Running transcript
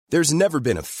There's never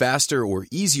been a faster or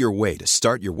easier way to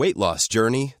start your weight loss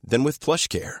journey than with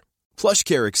PlushCare.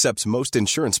 PlushCare accepts most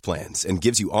insurance plans and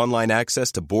gives you online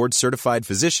access to board-certified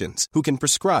physicians who can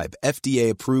prescribe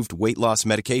FDA-approved weight loss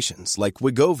medications like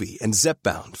Wegovy and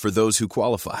Zepbound for those who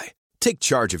qualify. Take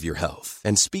charge of your health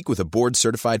and speak with a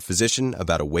board-certified physician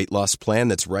about a weight loss plan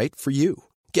that's right for you.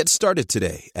 Get started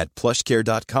today at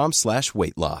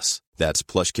plushcare.com/weight loss. That's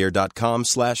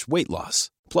plushcare.com/weight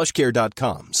loss.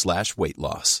 plushcare.com/weight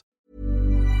loss.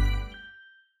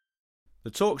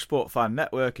 The TalkSport Fan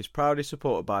Network is proudly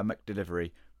supported by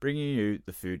McDelivery, bringing you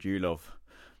the food you love.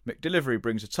 McDelivery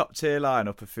brings a top-tier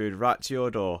lineup of food right to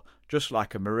your door, just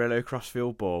like a Murillo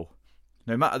Crossfield ball.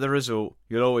 No matter the result,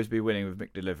 you'll always be winning with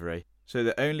McDelivery. So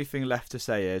the only thing left to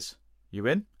say is, you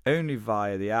win? Only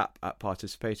via the app at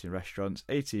participating restaurants.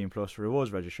 18 plus,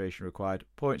 rewards registration required,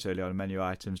 points only on menu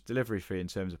items, delivery fee and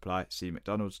terms apply. See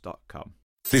mcdonalds.com.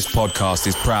 This podcast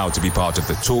is proud to be part of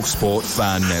the TalkSport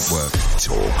Fan Network.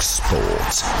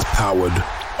 TalkSport. Powered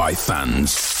by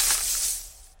fans.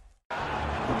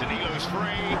 Danilo's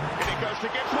free, and it goes to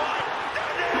Gibbs White.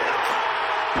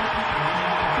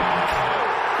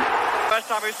 First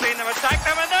time we've seen them attack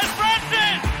them, and there's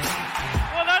Branson!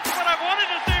 Well, that's what I wanted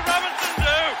to see Robinson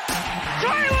do.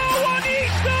 Taylor one, he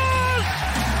scores!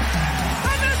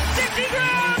 And the City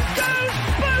ground goes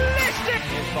ballistic!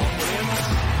 Here's Bob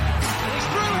Williams. He's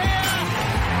through here!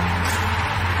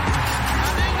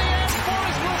 And in the end,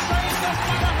 Forrest will say it doesn't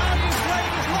matter how you play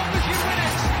as long as you win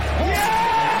it. Yeah!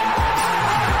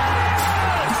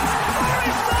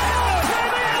 Forest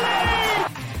Premier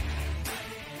League!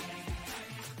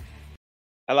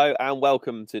 Hello and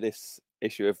welcome to this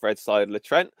issue of Red Side Le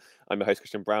Trent. I'm your host,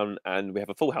 Christian Brown, and we have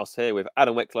a full house here with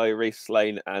Adam Wicklow, Reece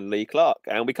Lane and Lee Clark.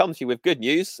 And we come to you with good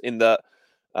news in that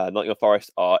Nottingham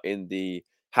Forest are in the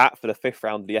hat for the fifth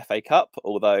round of the FA Cup,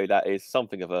 although that is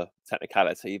something of a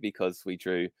technicality because we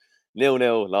drew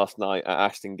 0-0 last night at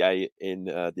Ashton Gate in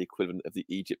the equivalent of the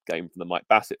Egypt game from the Mike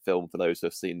Bassett film, for those who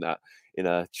have seen that, in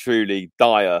a truly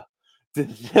dire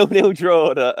 0-0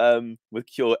 draw that would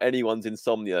cure anyone's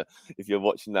insomnia if you're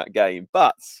watching that game.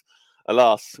 But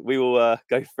alas, we will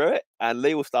go through it, and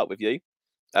Lee, will start with you.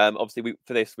 Obviously,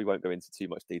 for this, we won't go into too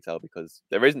much detail because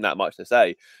there isn't that much to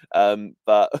say.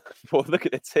 But we'll look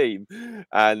at the team,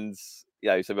 and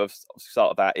so we'll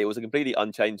start with that. It was a completely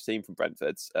unchanged team from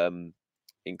Brentford,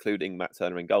 including Matt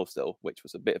Turner in goal still, which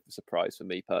was a bit of a surprise for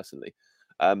me personally.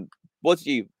 What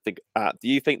do you think? Do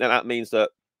you think that means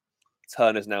that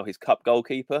Turner's now his cup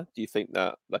goalkeeper? Do you think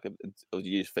that, or do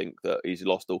you just think that he's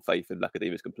lost all faith in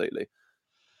Lacademos completely?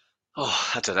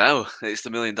 Oh, I don't know. It's the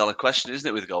 $1 million question, isn't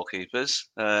it, with goalkeepers?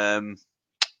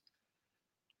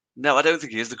 No, I don't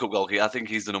think he is the cup goalkeeper. I think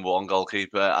he's the number one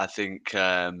goalkeeper. I think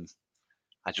I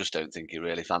just don't think he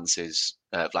really fancies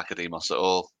Vlachodimos at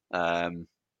all.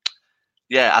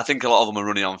 Yeah, I think a lot of them are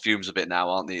running on fumes a bit now,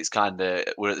 aren't they? It's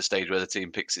we're at the stage where the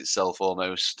team picks itself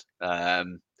almost.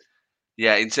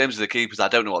 Yeah, in terms of the keepers, I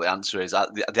don't know what the answer is.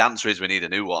 The answer is we need a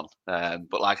new one.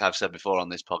 But like I've said before on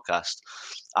this podcast,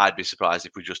 I'd be surprised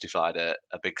if we justified a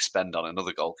big spend on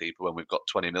another goalkeeper when we've got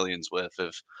 20 million's worth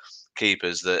of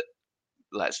keepers that,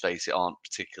 let's face it, aren't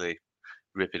particularly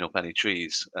ripping up any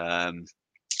trees.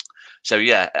 So,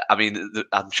 yeah, I mean,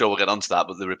 I'm sure we'll get onto that,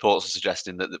 but the reports are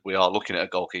suggesting that we are looking at a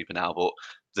goalkeeper now, but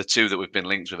the two that we've been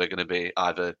linked with are going to be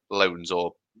either loans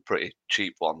or pretty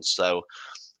cheap ones. So,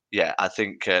 yeah, I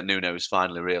think Nuno's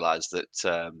finally realised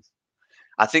that.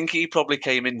 I think he probably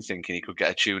came in thinking he could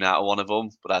get a tune out of one of them,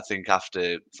 but I think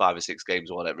after 5 or 6 games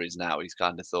or whatever it is now, he's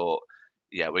kind of thought,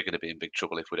 yeah, we're going to be in big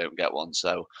trouble if we don't get one.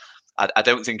 So I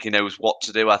don't think he knows what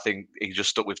to do. I think he just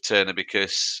stuck with Turner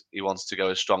because he wants to go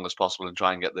as strong as possible and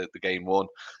try and get the game won.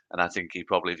 And I think he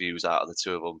probably views out of the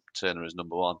two of them Turner as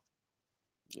number one.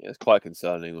 Yeah, it's quite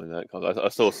concerning when that. I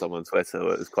saw someone on Twitter.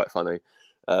 It was quite funny.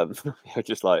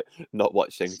 Just like not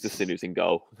watching, just seeing who's in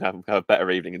goal, have a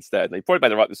better evening instead. And they probably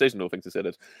made the right decision, all things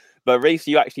considered. But Reece,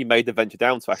 you actually made the venture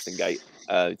down to Ashton Gate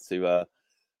to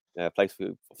place for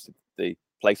obviously the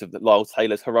place of Lyle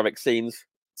Taylor's heroic scenes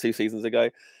 2 seasons ago.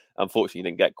 Unfortunately, you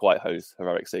didn't get quite those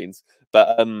heroic scenes,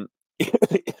 but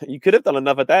you could have done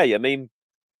another day. I mean,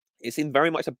 it seemed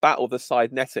very much a battle of the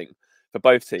side netting for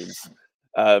both teams.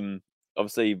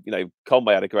 Obviously,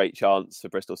 Conway had a great chance for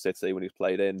Bristol City when he was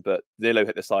played in, but Zillow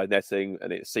hit the side netting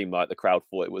and it seemed like the crowd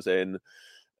thought it was in.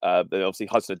 Then obviously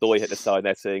Hudson-Odoi hit the side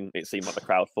netting. It seemed like the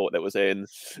crowd thought that was in.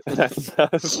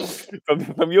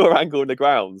 From your angle in the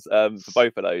grounds, for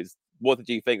both of those, what did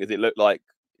you think? Does it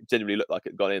genuinely look like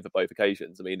it gone in for both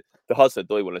occasions? I mean, the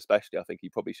Hudson-Odoi one especially, I think he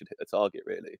probably should hit the target,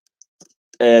 really.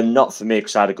 Not for me,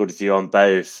 because I had a good view on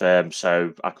both,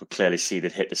 so I could clearly see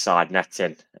they'd hit the side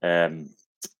netting.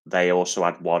 they also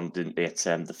had one, didn't they, at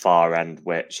the far end,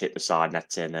 which hit the side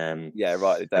netting. Yeah,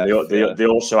 right. And they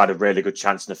also had a really good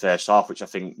chance in the first half, which I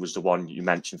think was the one you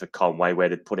mentioned for Conway, where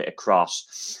they put it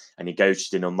across and he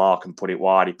ghosted in on mark and put it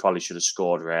wide. He probably should have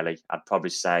scored, really. I'd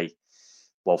probably say,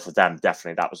 well, for them,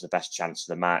 definitely that was the best chance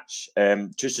of the match.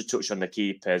 Just to touch on the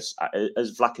keepers,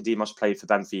 has Vlachodimos played for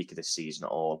Benfica this season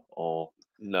at all? Or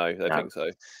no, I don't think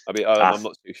so. I mean, I'm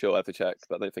not too sure. I have to check,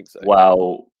 but I don't think so.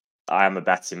 Well, I am a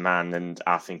betting man, and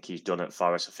I think he's done at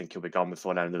Forest. I think he'll be gone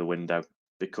before the end of the window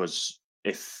because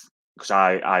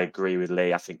I agree with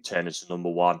Lee. I think Turner's the number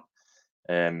one.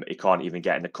 He can't even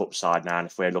get in the cup side now. And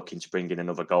if we're looking to bring in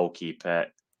another goalkeeper,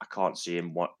 I can't see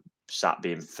him sat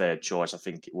being third choice. I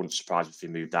think it wouldn't surprise me if he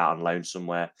moved out on loan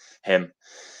somewhere. Him.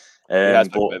 He has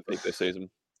been this season.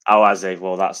 Oh, has he?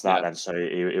 Well, that's that then. So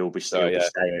he'll be staying.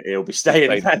 He'll be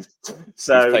staying then.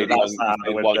 So that's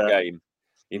one game.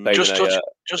 Just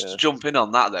to jump in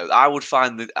on that though, I would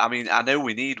find I know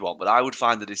we need one, but I would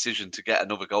find the decision to get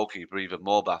another goalkeeper even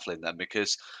more baffling then,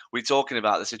 because we're talking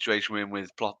about the situation we're in with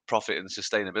profit and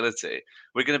sustainability.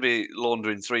 We're going to be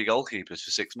laundering 3 goalkeepers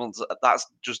for 6 months. That's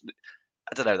just,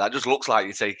 I don't know, that just looks like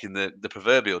you're taking the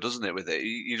proverbial, doesn't it, with it?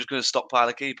 You're just going to stockpile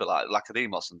a keeper like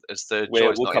Vlachodimos as third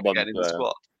choice, not even getting in the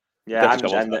squad. Yeah,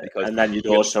 and then you'd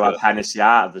also have Hennessy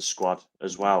out of the squad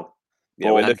as well.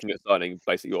 Yeah, we're looking at signing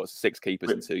basically 6 keepers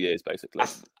in 2 years, basically.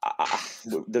 It's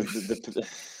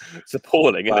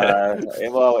appalling, isn't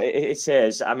it? Well, it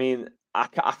is. I mean,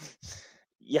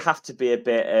 you have to be a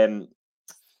bit,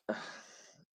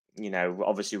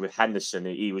 obviously with Henderson,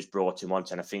 he was brought in once,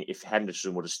 and I think if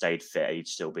Henderson would have stayed fit, he'd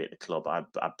still be at the club. I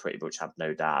pretty much have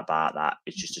no doubt about that.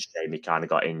 It's just a shame he kind of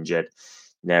got injured.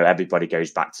 Everybody goes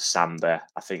back to Samba.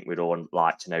 I think we'd all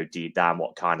like to know deep down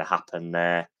what kind of happened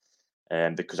there.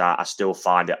 Because I still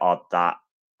find it odd that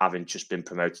having just been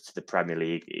promoted to the Premier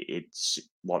League, it's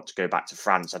want to go back to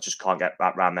France. I just can't get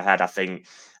that round my head. I think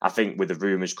with the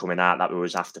rumours coming out that we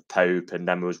was after Pope and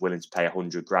then we was willing to pay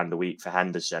 $100,000 a week for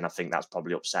Henderson, I think that's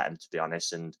probably upset him, to be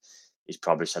honest. And he's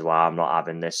probably said, well, I'm not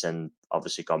having this, and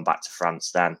obviously gone back to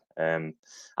France then.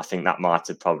 I think that might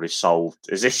have probably solved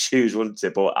his issues, wouldn't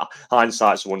it? But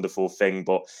hindsight's a wonderful thing.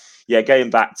 But yeah,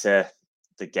 going back to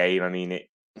the game, I mean,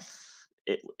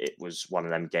 it was one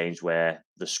of them games where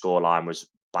the scoreline was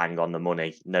bang on the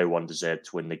money. No one deserved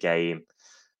to win the game.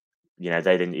 They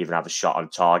didn't even have a shot on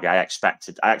target. I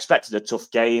expected a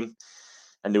tough game,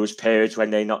 and there was periods when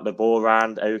they knocked the ball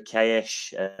around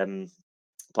okay-ish.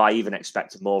 But I even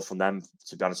expected more from them.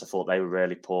 To be honest, I thought they were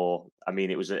really poor. I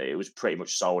mean, it was pretty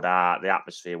much sold out. The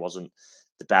atmosphere wasn't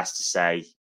the best to say.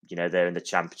 They're in the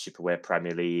Championship and we're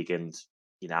Premier League, and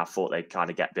I thought they'd kind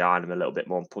of get behind them a little bit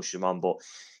more and push them on. But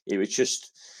it was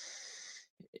just,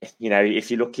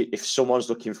 if someone's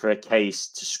looking for a case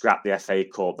to scrap the FA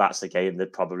Cup, that's the game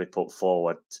they'd probably put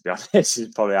forward. To be honest,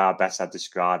 is probably how best I'd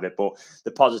describe it. But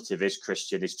the positive is,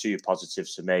 Christian, there's 2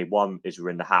 positives for me. One is we're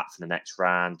in the hat for the next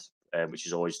round, which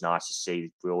is always nice to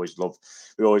see. We always love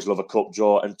a cup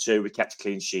draw. And 2, we kept a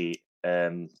clean sheet,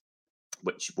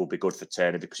 which will be good for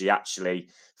Turner, because he actually,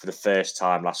 for the first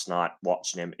time last night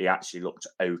watching him, he actually looked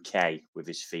okay with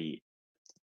his feet.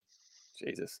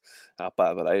 Jesus, how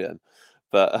bad are they then?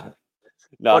 But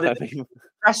no, I mean,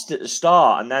 pressed at the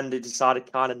start, and then they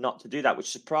decided kind of not to do that,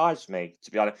 which surprised me, to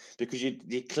be honest, because you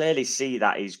clearly see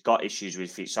that he's got issues with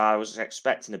his feet. So I was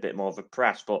expecting a bit more of a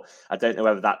press, but I don't know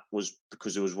whether that was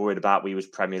because he was worried about we was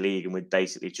Premier League and we'd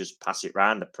basically just pass it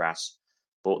round the press.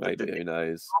 But maybe, who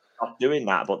knows? Not doing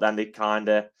that, but then the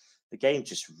game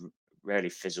just really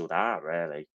fizzled out,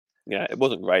 really. Yeah, it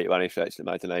wasn't great by any stretch of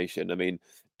the imagination. I mean,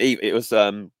 it was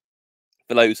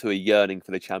for those who are yearning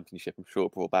for the Championship, I'm sure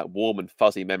it brought back warm and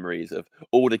fuzzy memories of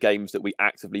all the games that we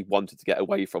actively wanted to get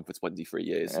away from for 23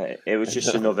 years. It was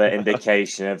just another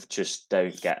indication of just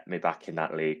don't get me back in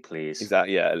that league, please.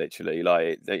 Exactly. Yeah, literally.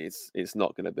 Like it's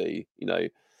not going to be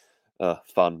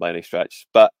fun by any stretch.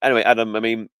 But anyway, Adam, I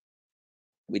mean,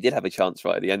 we did have a chance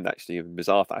right at the end, actually, in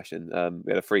bizarre fashion.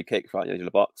 We had a free kick right in the edge of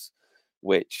the box,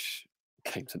 which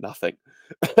came to nothing.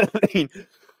 I mean,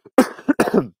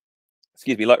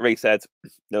 excuse me, like Reece said,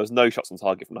 there was no shots on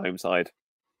target from the home side.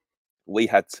 We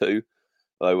had 2.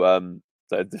 So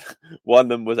one of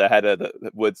them was a header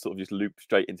that would sort of just loop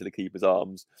straight into the keeper's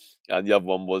arms. And the other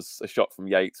one was a shot from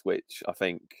Yates, which I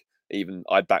think even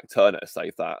I'd back Turner to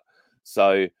save that.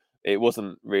 So it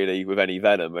wasn't really with any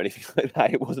venom or anything like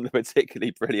that. It wasn't a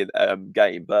particularly brilliant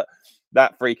game. But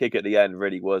that free kick at the end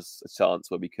really was a chance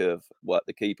where we could have worked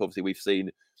the keeper. Obviously, we've seen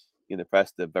in the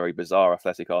press the very bizarre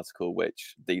Athletic article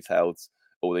which detailed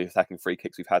all the attacking free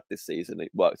kicks we've had this season.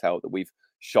 It worked out that we've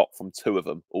shot from 2 of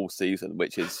them all season,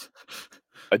 which is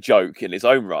a joke in its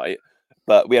own right.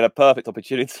 but we had a perfect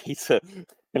opportunity to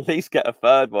at least get a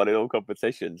third one in all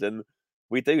competitions, and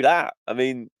we do that. I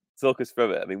mean, talk us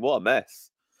through it. I mean, what a mess.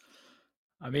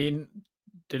 I mean,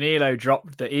 Danilo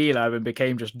dropped the Elo and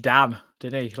became just Dan,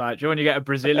 didn't he? Like, do you know when you get a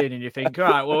Brazilian and you think, all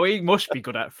right, well, he must be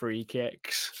good at free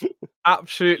kicks.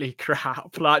 Absolutely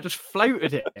crap. Like, just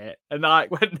floated it and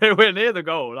like went nowhere near the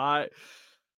goal. Like,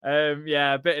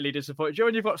 yeah, bitterly disappointed. Do you know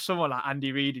when you've got someone like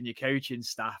Andy Reid in your coaching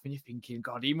staff and you're thinking,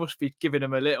 God, he must be giving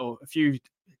them a few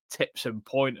tips and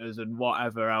pointers and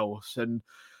whatever else. And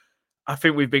I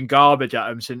think we've been garbage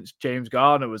at him since James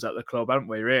Garner was at the club, haven't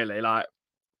we? Really, like.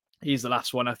 He's the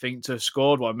last one, I think, to have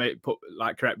scored one.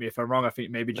 Correct me if I'm wrong. I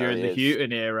think maybe during the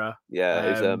Houghton era. Yeah,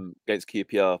 it was against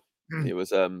QPR. It was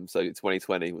so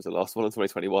 2020 was the last one, in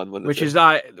 2021, which is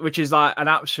like an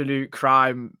absolute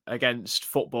crime against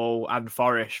football and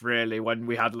Forest, really. When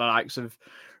we had the likes of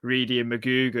Reedy and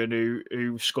McGugan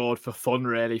who scored for fun,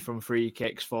 really, from free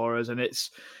kicks for us, and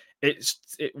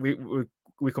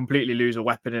we completely lose a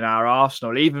weapon in our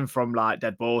arsenal, even from like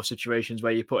dead ball situations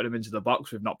where you put them into the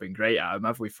box. We've not been great at them,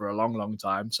 have we, for a long, long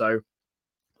time? So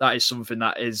that is something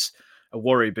that is a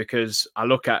worry, because I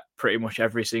look at pretty much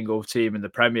every single team in the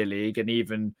Premier League and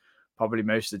even probably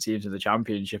most of the teams in the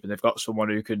Championship, and they've got someone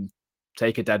who can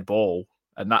take a dead ball,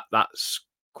 and that's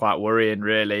quite worrying,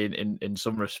 really, in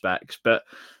some respects. But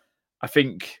I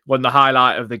think when the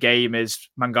highlight of the game is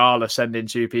Mangala sending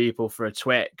two people for a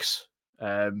Twix,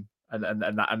 and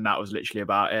that was literally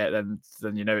about it,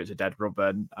 then you know it's a dead rubber.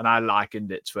 And I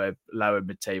likened it to a lower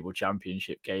mid-table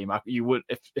Championship game. You would,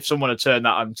 if someone had turned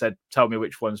that and said, "Tell me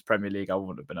which one's Premier League," I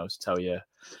wouldn't have been able to tell you.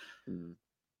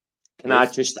 Can I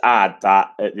just add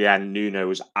that at the end, Nuno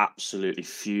was absolutely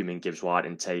fuming. Gibbs White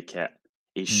didn't take it.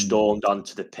 He stormed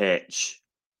onto the pitch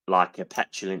like a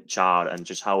petulant child and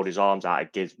just held his arms out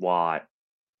at Gibbs White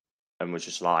and was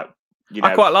just like, you know,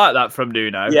 I quite like that from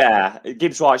Nuno. Yeah,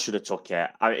 Gibbs White should have took it.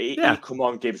 He come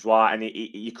on, Gibbs White, and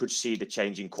you could see the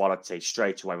change in quality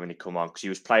straight away when he come on, because he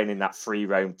was playing in that free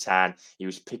roam 10. He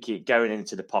was going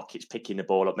into the pockets, picking the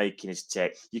ball up, making his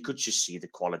tick. You could just see the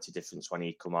quality difference when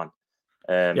he come on.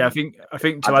 I think to I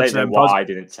add to don't know why I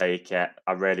didn't take it.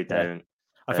 I really don't.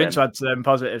 I think to add to them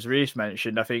positives Reece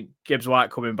mentioned, I think Gibbs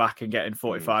White coming back and getting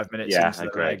 45 minutes into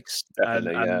the legs.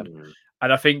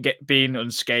 And I think being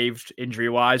unscathed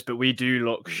injury-wise, but we do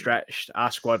look stretched. Our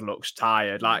squad looks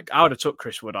tired. Like, I would have took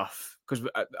Chris Wood off, because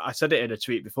I said it in a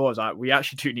tweet before. I was like, we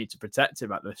actually do need to protect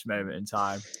him at this moment in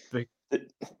time.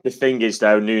 The thing is,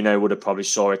 though, Nuno would have probably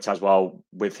saw it as well.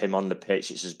 With him on the pitch,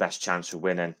 it's his best chance of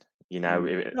winning. You know.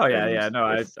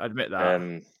 I admit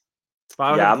that. But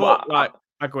I would have thought, like,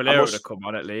 Aguilera would have come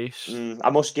on at least. I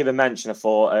must give a mention. I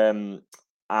thought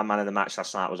our man of the match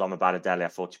last night was Balotelli. I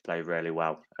thought he played really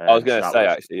well. I was going to say,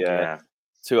 actually,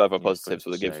 two other positives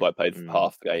for the Gibbs White played for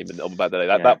half the game, and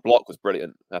Balotelli. That block was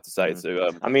brilliant, I have to say.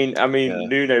 So, I mean,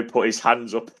 Nuno put his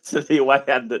hands up to the away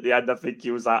end at the end. I think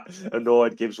he was that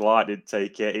annoyed Gibbs White didn't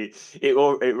take it.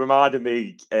 It reminded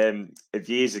me of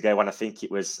years ago when I think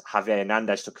it was Javier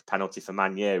Hernandez took a penalty for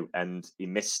Man U and he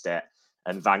missed it,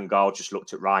 and Van Gaal just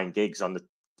looked at Ryan Giggs on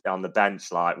the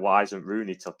bench like, why isn't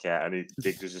Rooney took it? And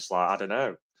Giggs was just like, I don't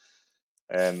know.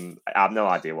 I have no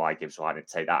idea why Gibbs White didn't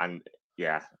take that. And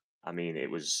I mean,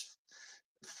 it was,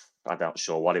 I'm not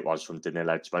sure what it was from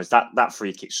Danilo, to be honest. That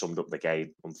free kick summed up the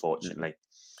game, unfortunately.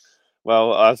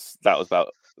 Well,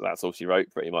 that's all she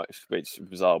wrote, pretty much, which is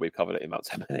bizarre. We've covered it in about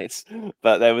 10 minutes.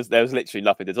 But there was literally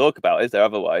nothing to talk about, is there,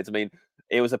 otherwise? I mean,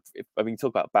 talk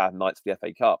about bad nights for the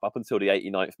FA Cup. Up until the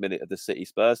 89th minute of the City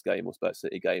Spurs game, or Spurs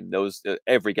City game, there was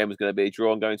every game was going to be a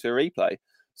draw and going to a replay.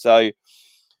 So,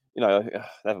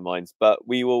 never mind. But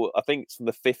we will, I think it's from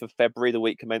the 5th of February, the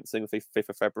week commencing the 5th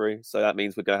of February. So that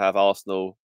means we're going to have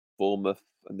Arsenal, Bournemouth,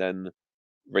 and then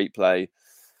replay.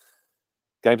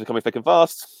 Games are coming thick and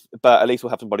fast, but at least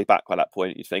we'll have somebody back by that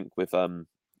point, you think, with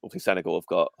obviously Senegal have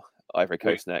got Ivory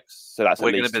Coast next. So that's at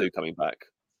least two coming back.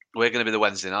 We're going to be the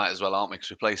Wednesday night as well, aren't we?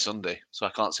 Because we play Sunday. So I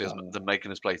can't see them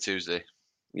making us play Tuesday.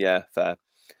 Yeah, fair.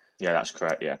 Yeah, that's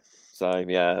correct, yeah. So,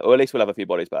 yeah, or at least we'll have a few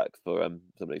bodies back for some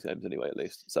of these games anyway, at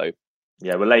least. So,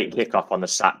 yeah, we're late kick-off on the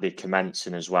Saturday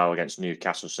commencing as well against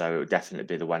Newcastle, so it would definitely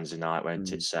be the Wednesday night,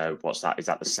 won't it? So, what's that? Is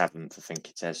that the 7th? I think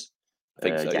it is. I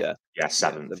think so, yeah. Yeah,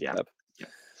 7th, yeah.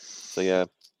 So, yeah,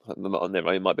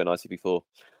 it might be a nice before.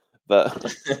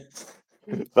 But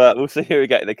but we'll see who we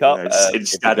get in the cup.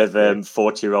 Instead of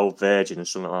 40-year-old virgin or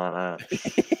something like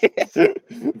that.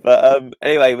 But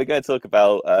anyway, we're going to talk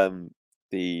about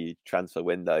the transfer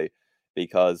window,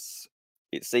 because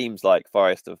it seems like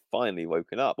Forest have finally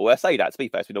woken up. Well, I say that, to be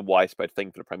fair, it's been a widespread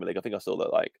thing for the Premier League. I think I saw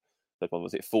that like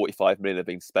was it 45 million had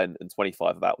been spent, and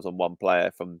 25 of that was on one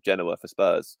player from Genoa for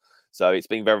Spurs. So it's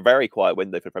been a very, very quiet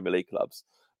window for Premier League clubs.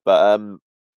 But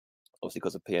obviously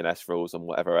because of PNS rules and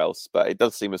whatever else. But it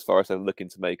does seem as Forest are looking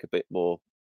to make a bit of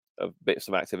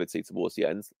some activity towards the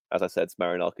end. As I said,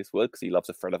 Marinakis would, because he loves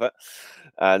a thrill of it.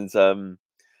 And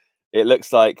it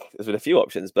looks like there's been a few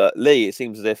options. But Lee, it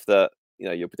seems as if that,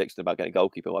 your prediction about getting a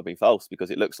goalkeeper might have been false, because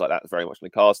it looks like that's very much in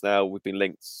the cards now. We've been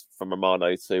linked from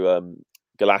Romano to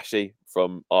Galashi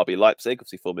from RB Leipzig,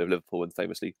 obviously formerly of Liverpool and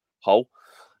famously Hull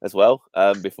as well,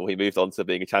 before he moved on to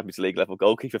being a Champions League level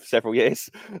goalkeeper for several years.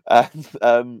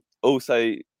 And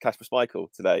also Kasper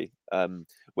Schmeichel today,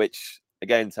 which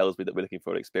again tells me that we're looking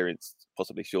for an experienced,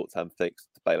 possibly short-term fix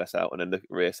to bail us out, and then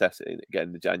reassess it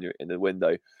again in the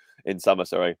window in summer.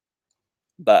 Sorry,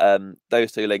 but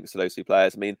those two links to those two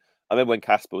players. I mean, I remember when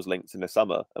Kasper was linked in the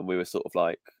summer, and we were sort of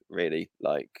like, really,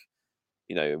 like,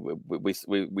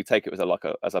 we take it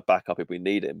as a backup if we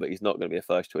need him, but he's not going to be a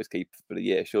first choice keeper for the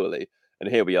year, surely. And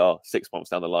here we are, 6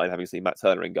 months down the line, having seen Matt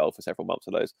Turner in goal for several months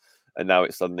of those, and now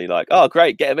it's suddenly like, oh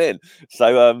great, get him in.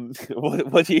 So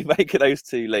what do you make of those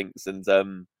two links? And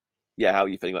how are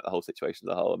you feeling about the whole situation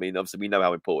as a whole? I mean, obviously we know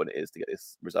how important it is to get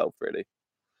this resolved, really.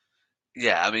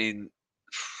 Yeah, I mean,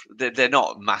 they're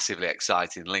not massively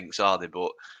exciting links, are they?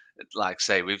 But like I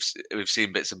say, we've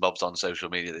seen bits and bobs on social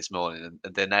media this morning,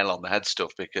 and they're nail on the head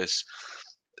stuff, because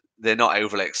they're not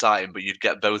overly exciting, but you'd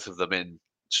get both of them in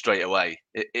straight away.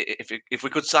 If we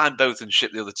could sign both and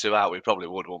ship the other two out, we probably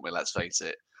would, wouldn't we? Let's face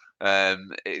it.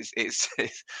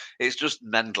 It's just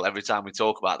mental every time we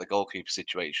talk about the goalkeeper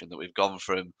situation that we've gone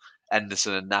from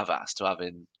Henderson and Navas to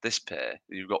having this pair.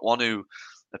 You've got one who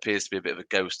appears to be a bit of a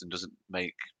ghost and doesn't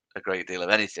make a great deal of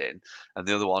anything, and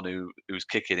the other one whose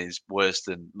kicking is worse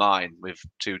than mine, with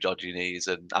two dodgy knees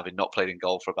and having not played in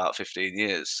goal for about 15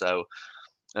 years. So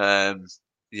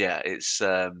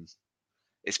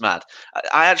it's mad.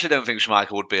 I actually don't think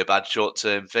Schmeichel would be a bad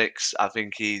short-term fix. I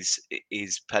think his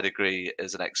pedigree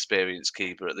as an experienced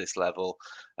keeper at this level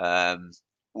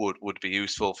would be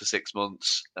useful for 6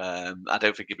 months. I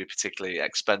don't think he'd be particularly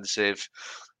expensive.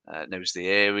 Knows the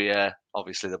area.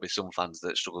 Obviously, there'll be some fans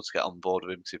that struggle to get on board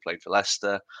with him because he played for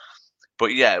Leicester.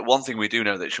 But yeah, one thing we do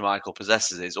know that Schmeichel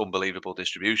possesses is unbelievable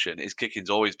distribution. His kicking's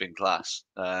always been class.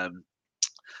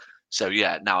 So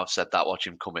yeah, now I've said that, watch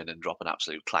him come in and drop an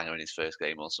absolute clanger in his first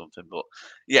game or something. But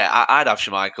yeah, I'd have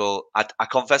Schmeichel. I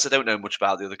confess I don't know much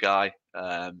about the other guy.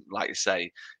 Like you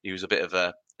say, he was a bit of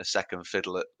a second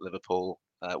fiddle at Liverpool.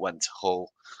 Went to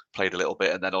Hull, played a little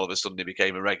bit, and then all of a sudden he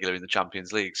became a regular in the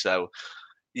Champions League. So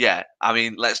yeah, I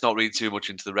mean, let's not read too much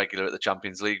into the regular at the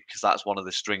Champions League, because that's one of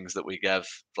the strings that we gave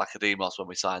Vlachodimos when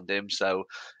we signed him. So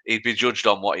he'd be judged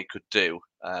on what he could do.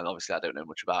 Obviously, I don't know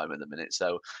much about him at the minute.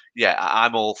 So yeah,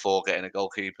 I'm all for getting a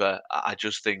goalkeeper. I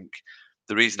just think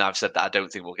the reason I've said that I don't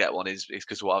think we'll get one is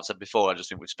because of what I've said before. I just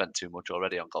think we've spent too much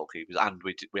already on goalkeepers, and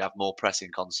we have more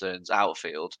pressing concerns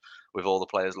outfield with all the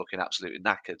players looking absolutely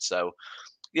knackered. So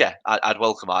yeah, I'd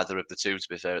welcome either of the two, to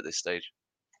be fair, at this stage.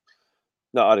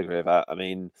 No, I'd agree with that. I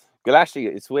mean, Galashi,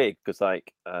 it's weird because,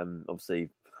 obviously,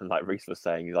 like Reece was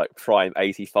saying, he's like prime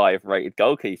 85 rated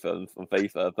goalkeeper on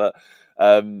FIFA. But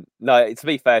no, to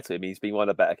be fair to him, he's been one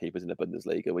of the better keepers in the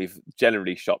Bundesliga. We've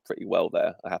generally shot pretty well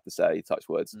there, I have to say, touch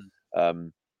words.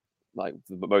 Like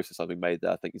most of the time we made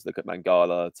there, I think you look at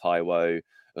Mangala, Taiwo,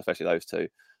 especially those two.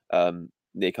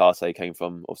 Niakate came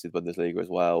from, obviously, the Bundesliga as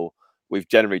well. We've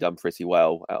generally done pretty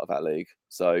well out of that league.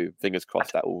 So fingers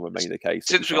crossed that will remain the case.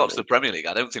 Since we got to the Premier League,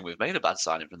 I don't think we've made a bad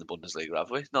signing from the Bundesliga,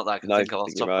 have we? Not that I can think off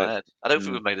the top of my head. I don't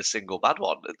think we've made a single bad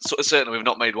one. Certainly we've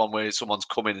not made one where someone's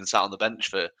come in and sat on the bench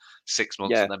for 6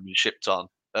 months and then been shipped on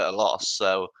at a loss.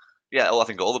 So yeah, I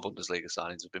think all the Bundesliga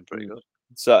signings have been pretty good.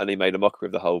 Certainly made a mockery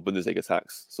of the whole Bundesliga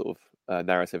tax sort of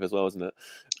narrative as well, isn't it?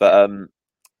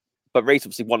 But Reece,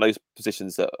 obviously, one of those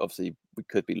positions that obviously we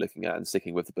could be looking at and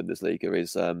sticking with the Bundesliga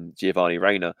is Giovanni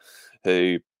Reina,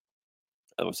 who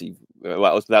obviously that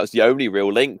was the only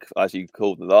real link, as you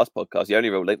called in the last podcast, the only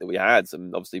real link that we had,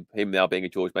 and obviously him now being a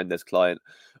George Mendes client,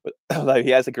 but although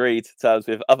he has agreed terms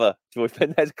with other George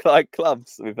Mendes client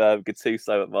clubs, with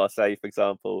Gattuso at Marseille, for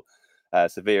example.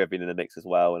 Sevilla have been in the mix as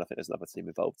well, and I think there's another team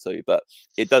involved too. But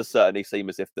it does certainly seem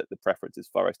as if the preference is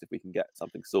Forest if we can get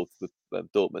something sorted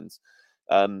with Dortmund.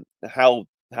 How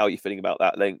are you feeling about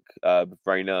that link,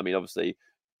 Reina? I mean, obviously,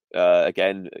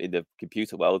 again in the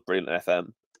computer world, brilliant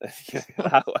FM.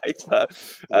 That way, but,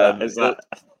 is that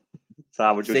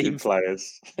how we're judging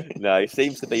players? No, it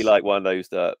seems to be like one of those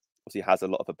that obviously has a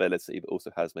lot of ability, but also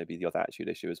has maybe the other attitude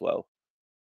issue as well.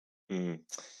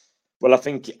 Well, I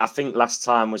think last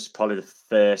time was probably the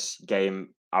first game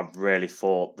I really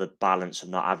thought the balance of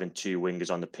not having two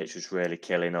wingers on the pitch was really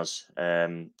killing us.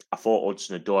 I thought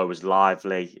Hudson-Odoi was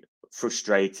lively,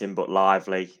 frustrating but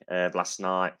lively last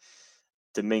night.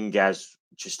 Dominguez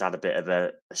just had a bit of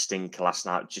a stinker last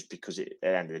night, just because at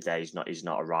the end of the day he's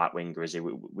not a right winger, is he?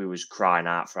 We was crying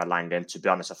out for Elanga, and to be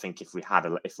honest, I think if we had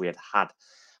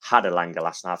Elanga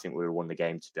last night, I think we would have won the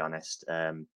game, to be honest.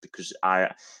 Because I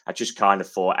just kind of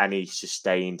thought any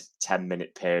sustained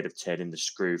 10-minute period of turning the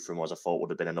screw from us, I thought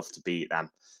would have been enough to beat them.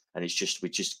 And it's just we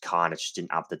just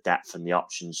didn't have the depth and the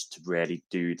options to really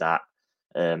do that.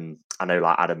 I know,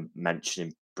 like Adam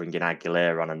mentioned, bringing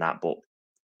Aguilera on and that, but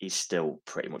he's still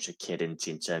pretty much a kid in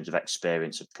terms of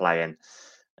experience of playing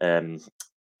in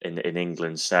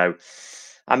England. So,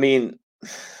 I mean,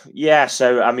 yeah.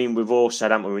 So, I mean, we've all said,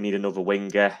 haven't we need another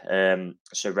winger.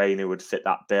 So Reina would fit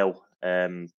that bill,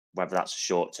 whether that's a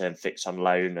short-term fix on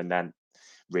loan and then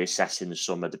reassess in the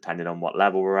summer, depending on what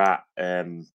level we're at.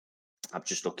 I'm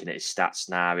just looking at his stats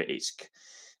now.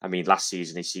 I mean, last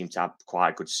season he seemed to have quite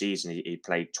a good season. He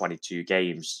played 22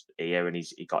 games here and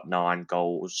he got 7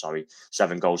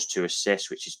 goals, 2 assists,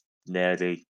 which is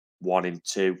nearly 1 in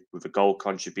 2 with a goal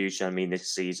contribution. I mean,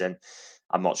 this season,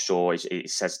 I'm not sure. It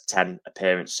says 10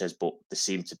 appearances, but there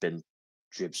seem to have been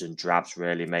dribs and drabs,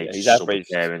 really, mate. Yeah, he's sub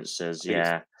averaged appearances,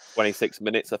 yeah. 26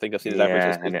 minutes, I think I've seen his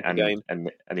average and game.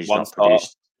 And he's One not start.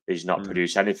 produced. He's not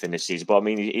produced anything this season. But I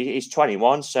mean, he's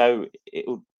 21, so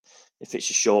if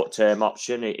it's a short-term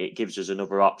option, it gives us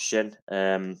another option.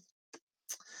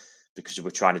 Because we're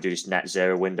trying to do this net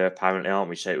zero window, apparently, aren't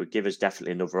we? So it would give us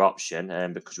definitely another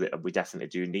option, because we definitely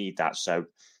do need that. So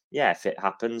yeah, if it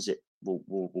happens,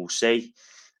 we'll see.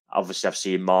 Obviously, I've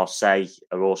seen Marseille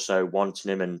are also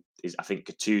wanting him, and I think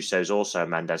Gattuso is also a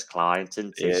Mendes client,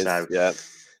 isn't he? So yeah.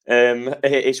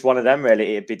 It's one of them,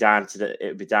 really. It'd be down to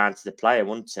the player,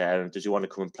 wouldn't it? Does he want to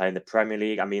come and play in the Premier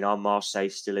League? I mean, are Marseille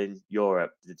still in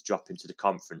Europe? Did they drop into the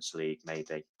Conference League, maybe?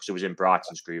 Because it was in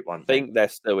Brighton's group, weren't they? I think they're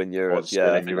still in Europe.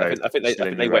 Still Yeah, in Europe. I think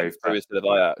they went through instead of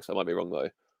Ajax. I might be wrong though.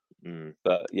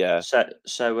 But yeah.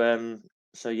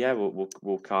 So yeah,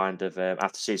 we'll kind of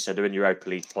have to see. So they're in Europa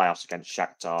League playoffs against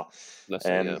Shakhtar.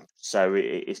 So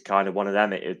it's kind of one of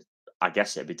them. I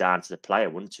guess it'd be down to the player,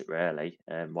 wouldn't it? Really,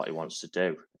 what he wants to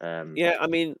do. Yeah, I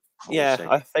mean,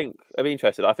 I think I'd be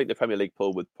interested. I think the Premier League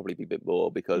pool would probably be a bit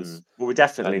more because we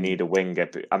definitely need a winger.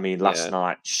 But I mean, last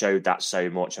night showed that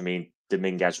so much. I mean,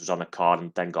 Dominguez was on a card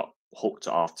and then got hooked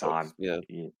at half time. Yeah.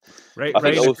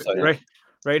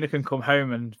 Reina can come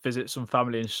home and visit some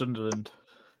family in Sunderland.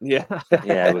 Yeah,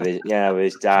 with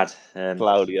his dad,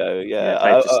 Claudio.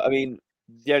 Yeah, I mean,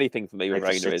 the only thing for me with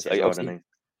Reina is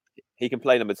he can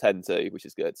play number 10 too, which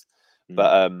is good.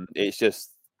 But it's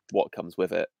just what comes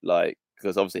with it, like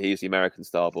because obviously he's the American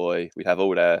star boy. We have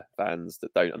all their fans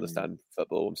that don't understand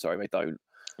football. I'm sorry, they don't.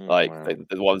 They're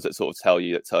the ones that sort of tell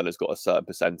you that Turner's got a certain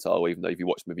percentile, even though if you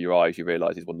watch him with your eyes, you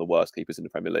realise he's one of the worst keepers in the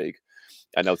Premier League.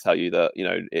 And they'll tell you that,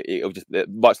 it'll just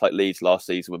much like Leeds last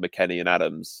season with McKennie and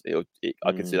Adams.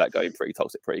 I can see that going pretty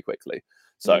toxic pretty quickly.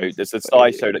 So there's a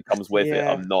sideshow that comes with it.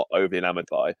 I'm not overly enamoured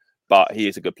by, but he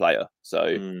is a good player.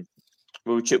 So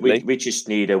we just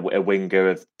need a winger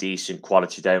of decent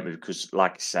quality, don't we? Because,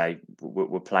 like I say,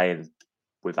 we're playing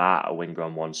without a winger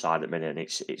on one side at the minute, and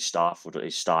it's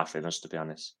stifling us, to be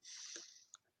honest.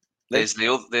 There's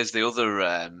the other.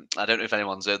 I don't know if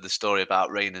anyone's heard the story about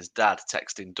Reina's dad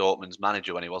texting Dortmund's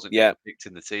manager when he wasn't picked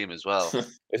in the team as well.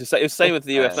 It's the same with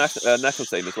the US national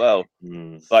team as well.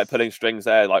 Like pulling strings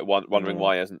there, like wondering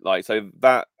why he isn't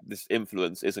this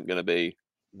influence isn't going to be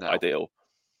ideal.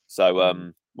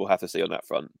 So we'll have to see on that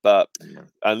front. But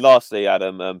and lastly,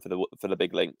 Adam, for the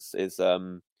big links is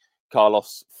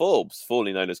Carlos Forbes,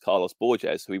 formerly known as Carlos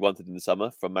Borges, who we wanted in the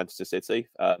summer from Manchester City,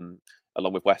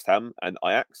 along with West Ham and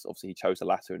Ajax. Obviously, he chose the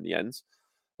latter in the end,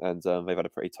 and they've had a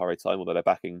pretty torrid time, although they're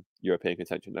back in European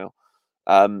contention now.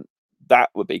 That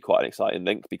would be quite an exciting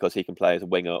link because he can play as a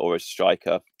winger or as a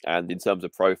striker, and in terms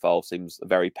of profile, seems a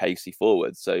very pacey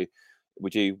forward. So,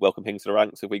 would you welcome him to the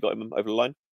ranks if we got him over the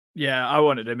line? Yeah, I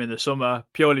wanted him in the summer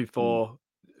purely for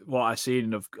what I've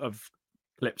seen of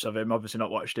clips of him. Obviously,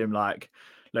 not watched him like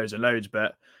loads and loads,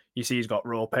 but you see he's got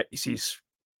raw pace, he's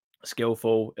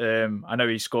skillful. I know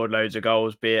he's scored loads of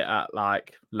goals, be it at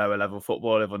like lower level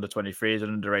football, of under 23s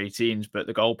and under 18s, but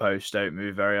the goalposts don't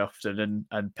move very often,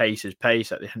 and pace is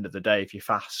pace at the end of the day. If you're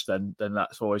fast, then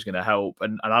that's always going to help.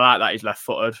 And I like that he's left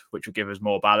footed, which will give us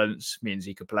more balance, means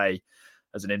he could play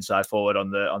as an inside forward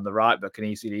on the right, but can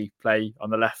easily play on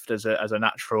the left as a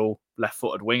natural left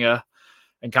footed winger,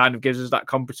 and kind of gives us that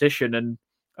competition. And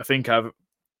I think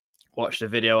watched a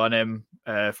video on him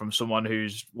from someone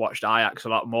who's watched Ajax a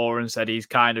lot more and said he's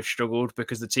kind of struggled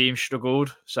because the team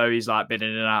struggled. So he's like been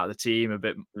in and out of the team a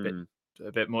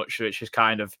bit much, which is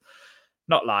kind of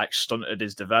not like stunted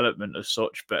his development as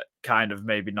such, but kind of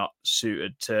maybe not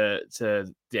suited to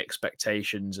the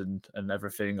expectations and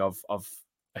everything of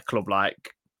a club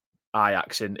like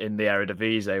Ajax in the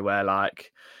Eredivisie, where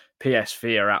like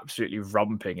PSV are absolutely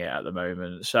romping it at the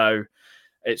moment. So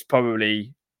that's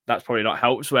probably not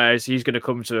helped. Whereas he's going to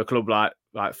come to a club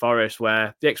like Forest,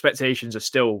 where the expectations are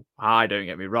still high. Don't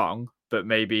get me wrong, but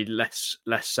maybe less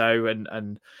so.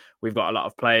 And we've got a lot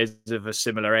of players of a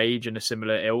similar age and a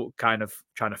similar ilk, kind of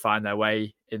trying to find their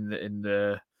way in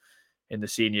the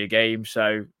senior game.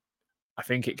 So I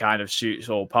think it kind of suits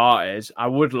all parties. I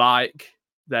would like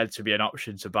there to be an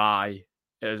option to buy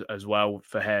as well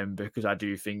for him, because I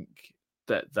do think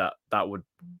that would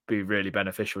be really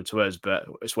beneficial to us, but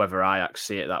it's whether Ajax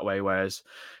see it that way. Whereas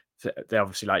they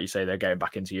obviously, like you say, they're going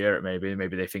back into Europe.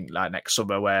 Maybe they think like next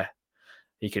summer where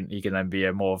he can then be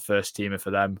a more first teamer for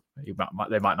them.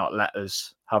 They might not let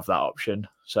us have that option.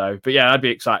 So, but yeah, I'd be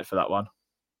excited for that one.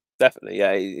 Definitely,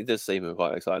 yeah, it does seem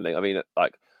quite exciting. I mean,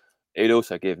 like it'd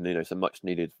also give Nuno some much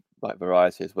needed like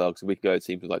variety as well, because we could go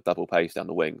teams with like double pace down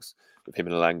the wings with him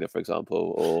and Elanga, for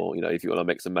example, or if you want to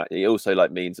mix and match. It also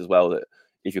like means as well that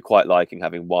if you're quite liking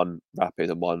having one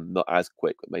rapid and one not as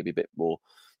quick but maybe a bit more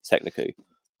technical,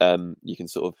 you can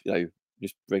sort of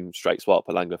just bring straight swap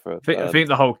Elanga for. I think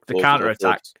the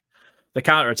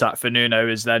counter attack for Nuno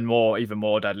is then even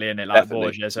more deadly, and it like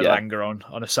Borges and Elanga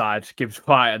on a side, Gibbs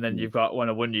quiet, and then you've got one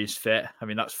of Wunji's fit. I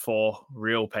mean, that's 4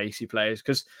 real pacey players.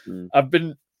 Because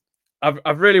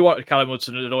I've really wanted Callum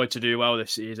Hudson-Odoi to do well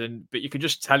this season, but you can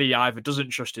just tell he either doesn't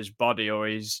trust his body or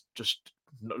he's just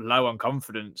low on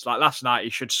confidence. Like last night,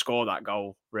 he should score that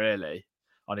goal really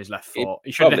on his left foot.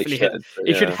 He should definitely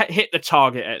hit the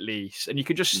target at least, and you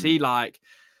could just see like,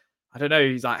 I don't know,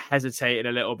 he's like hesitating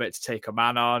a little bit to take a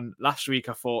man on. Last week,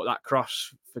 I thought that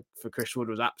cross for Chris Wood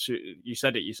was absolutely, you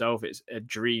said it yourself, it's a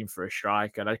dream for a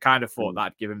striker. And I kind of thought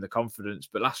that'd give him the confidence.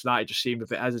 But last night, he just seemed a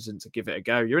bit hesitant to give it a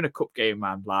go. You're in a cup game,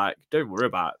 man. Like, don't worry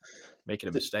about making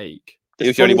a mistake. He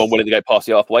was the only one willing to go past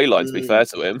the halfway line, to be fair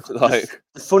to him. Like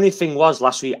the funny thing was,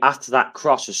 last week, after that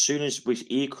cross, as soon as we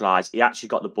equalised, he actually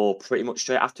got the ball pretty much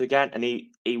straight after again. And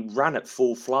he ran at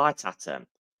full flight at him.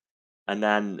 And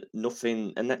then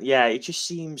nothing, and then it just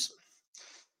seems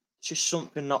just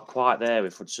something not quite there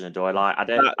with Hudson-Odoi. Like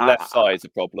that left side's a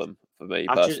problem for me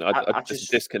personally. I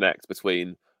just disconnect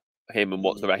between him and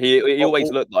what's around. He always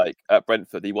looked like at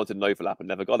Brentford he wanted an overlap and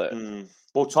never got it.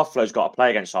 Well, Toffolo's got to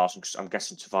play against Arsenal because I'm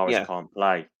guessing Tavares can't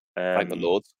play. Thank the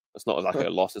Lord. It's not like a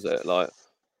loss, is it? Like,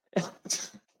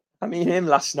 I mean, him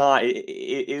last night,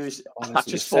 it was.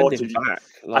 Honestly,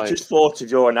 I just thought of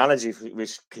your analogy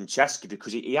with Konchesky,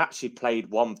 because he actually played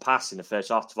one pass in the first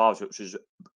half to Tavares, which was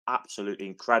absolutely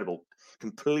incredible.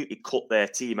 Completely cut their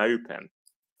team open.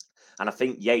 And I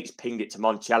think Yates pinged it to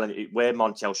Montiel, where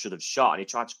Montiel should have shot, and he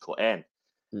tried to cut in.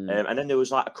 And then there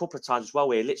was like a couple of times as well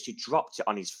where he literally dropped it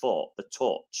on his foot, the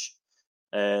touch,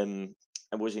 and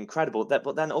was incredible.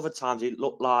 But then other times it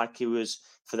looked like he was,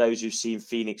 for those who've seen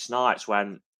Phoenix Nights,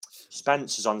 when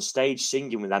Spencer's on stage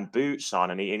singing with them boots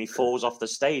on and he falls off the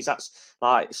stage. That's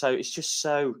like, so it's just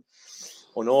so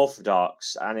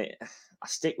unorthodox. And I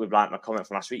stick with like my comment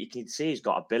from last week. You can see he's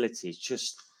got ability. He's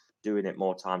just doing it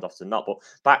more times often than not. But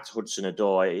back to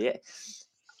Hudson-Odoi,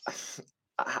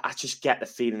 I just get the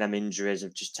feeling them injuries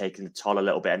have just taken the toll a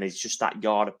little bit, and it's just that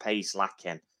yard of pace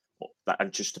lacking,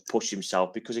 and just to push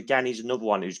himself, because again, he's another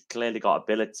one who's clearly got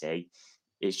ability.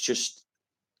 It's just,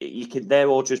 they're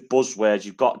all just buzzwords.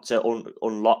 You've got to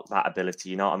unlock that ability,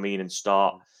 you know what I mean, and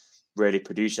start really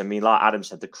producing. I mean, like Adam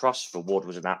said, the cross for Wood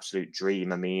was an absolute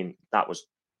dream. I mean, that was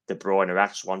De Bruyne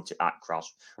actually wanted that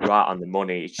cross right on the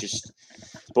money. It's just,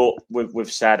 but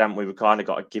we've said, haven't we? We kind of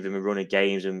got to give him a run of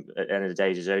games, and at the end of the day,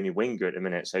 he's his only winger at the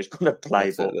minute, so he's going to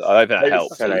play. But I hope that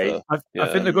helps. I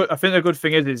think the good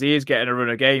thing is he is getting a run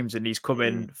of games and he's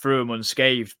coming through them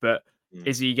unscathed. But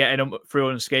is he getting them through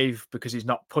unscathed because he's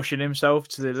not pushing himself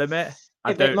to the limit?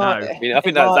 I don't know. I mean, I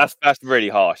think that's really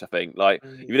harsh. I think, like,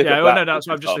 if you look at that's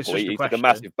what I'm just he took a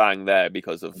massive bang there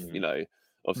because of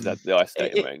obviously the ice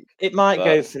skating rink. It might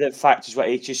go for the factors where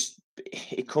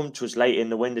it come to us late in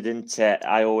the window, didn't it?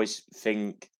 I always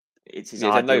think it's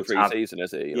no pre-season,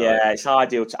 is it? It's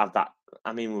ideal to have that.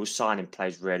 I mean, we were signing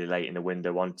players really late in the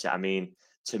window, wasn't it? I mean,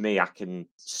 to me, I can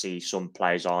see some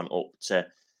players aren't up to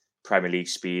Premier League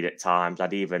speed at times. I'd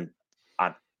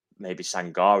maybe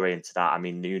Sangare into that. I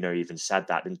mean, Nuno even said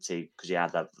that, didn't he? Because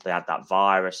they had that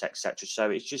virus, etc.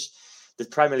 So it's just, the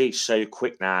Premier League's so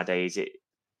quick nowadays.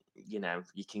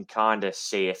 You can kind of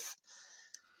see if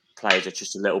players are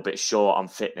just a little bit short on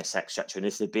fitness, etc. And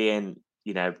if they're being,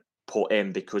 put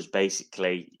in because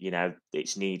basically,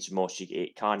 it needs much,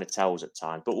 it kind of tells at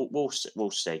times. But we'll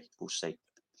see.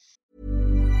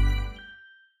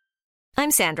 I'm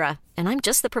Sandra, and I'm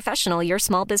just the professional your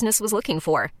small business was looking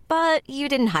for. But you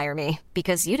didn't hire me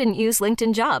because you didn't use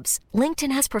LinkedIn Jobs.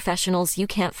 LinkedIn has professionals you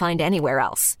can't find anywhere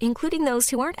else, including those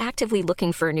who aren't actively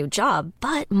looking for a new job,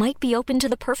 but might be open to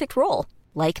the perfect role,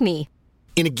 like me.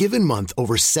 In a given month,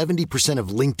 over 70% of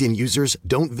LinkedIn users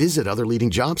don't visit other leading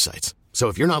job sites. So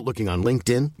if you're not looking on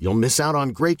LinkedIn, you'll miss out on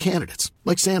great candidates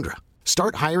like Sandra.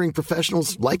 Start hiring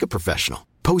professionals like a professional.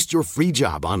 Post your free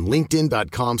job on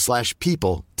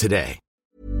linkedin.com/people today.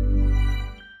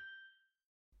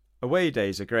 Away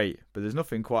days are great, but there's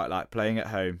nothing quite like playing at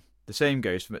home. The same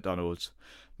goes for McDonald's.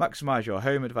 Maximise your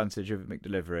home advantage with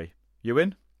McDelivery. You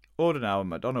in? Order now on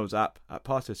McDonald's app at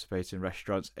participating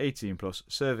restaurants. 18+,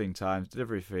 serving times,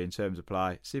 delivery fee and terms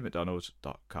apply. See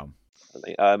mcdonalds.com.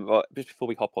 Well, just before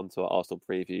we hop on to our Arsenal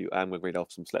preview, and we'll read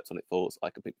off some Slept On It thoughts.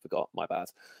 I completely forgot, my bad.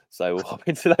 So we'll hop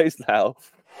into those now.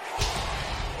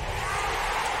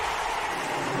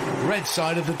 Red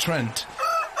side of the Trent.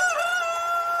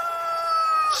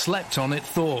 Slept On It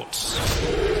thoughts.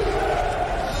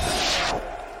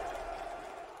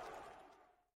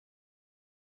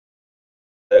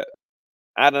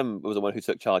 Adam was the one who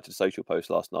took charge of the social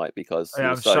post last night because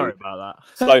I'm sorry about that.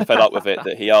 So fed up with it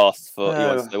that he asked for he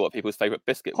wants to know what people's favourite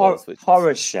biscuit was.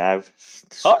 Horror show.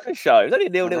 Horror show. It was only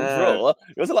a 0-0 draw.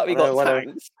 It wasn't like we got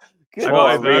tanked.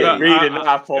 Reading that,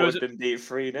 I thought we'd been beat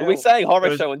 3-0. Were we saying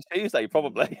horror show on Tuesday?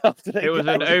 Probably. It was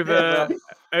an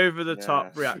over the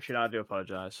top reaction. I do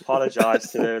apologise.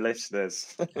 Apologise to the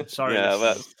listeners. Sorry. Yeah,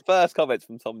 but first comment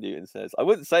from Tom Newton says, I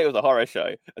wouldn't say it was a horror show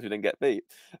as we didn't get beat,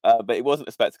 but it wasn't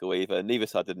a spectacle either. Neither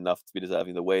side did enough to be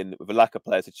deserving the win. With a lack of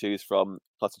players to choose from,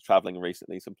 plus of travelling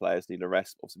recently, some players need a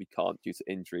rest. Obviously, we can't due to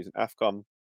injuries and AFCON.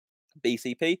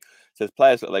 BCP says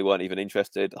players that they weren't even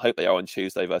interested. I hope they are on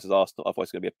Tuesday versus Arsenal. Otherwise,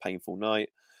 it's going to be a painful night.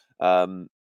 The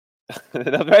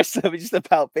rest of it is just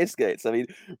about biscuits. I mean,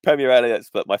 Premier Elliott's,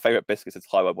 but my favourite biscuits is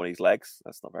high on his legs.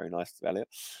 That's not very nice to Elliott,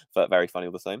 but very funny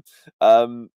all the same.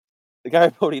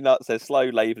 Gary Baldy Nut says slow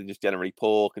labelling, just generally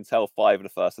poor. Can tell 5 of the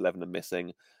first 11 are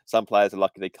missing. Some players are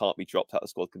lucky they can't be dropped out of the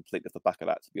squad completely off the back of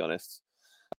that, to be honest.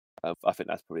 I think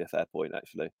that's probably a fair point,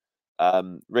 actually.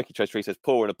 Ricky Treasury says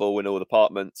poor in a ball in all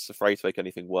departments, afraid to make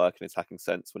anything work in attacking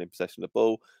sense when in possession of the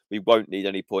ball. We won't need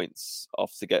any points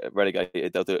off to get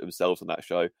relegated. They'll do it themselves on that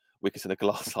show. We can send a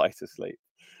glass eye to sleep.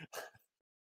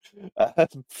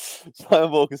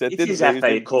 Simon Walker said, "It is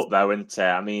FA Cup, though, isn't it?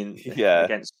 I mean, yeah,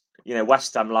 against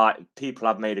West Ham. Like people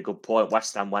have made a good point.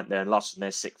 West Ham went there and lost, and they're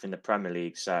 6th in the Premier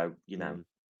League. So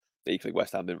equally,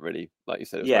 West Ham didn't really, like you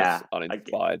said, it was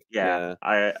uninspired.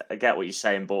 I get what you're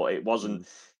saying, but it wasn't.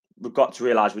 We've got to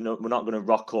realise we're not going to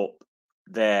rock up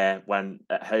there when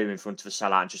at home in front of a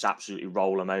sellout and just absolutely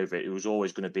roll them over. It was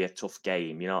always going to be a tough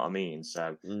game, you know what I mean?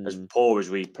 So as poor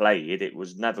as we played, it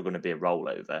was never going to be a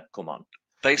rollover. Come on.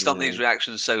 Based on these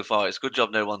reactions so far, it's a good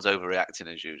job no one's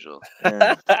overreacting as usual.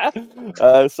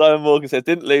 Simon Morgan says,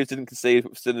 didn't lose, didn't concede,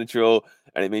 but still in the draw,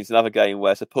 and it means another game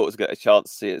where supporters get a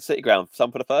chance to see it at City Ground,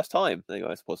 some for the first time. There you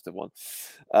go, it's a positive one.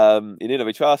 You need to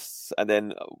be trusts, and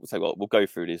then we'll go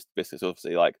through these business.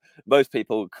 Obviously, like most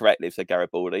people correctly have said, Gareth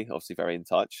Baldy, obviously very in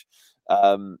touch.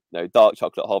 Dark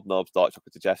chocolate hobnobs, dark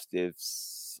chocolate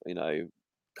digestives,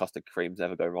 custard creams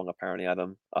never go wrong, apparently,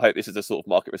 Adam. I hope this is the sort of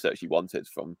market research you wanted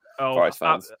from Forest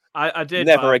fans. I did.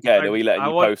 Never again are we letting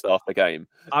you post after the game.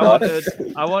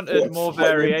 I wanted more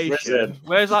variation.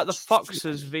 Where's like the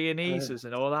Foxes, Viennese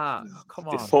and all that? Come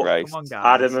on, come on,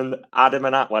 guys. Adam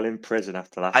and Atwell in prison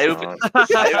after that.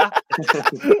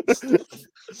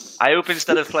 I hope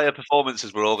instead of player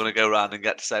performances, we're all going to go around and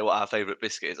get to say what our favourite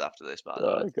biscuit is after this. By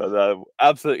the way, God,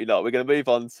 absolutely not. We're going to move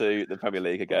on to the Premier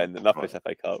League again. Enough of this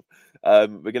FA Cup.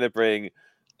 We're going to bring.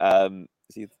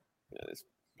 Let's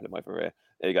put him over here.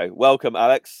 There you go. Welcome,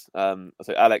 Alex.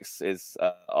 So Alex is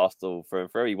Arsenal through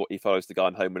and through. He follows the guy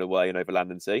on home and away and over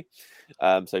land and sea.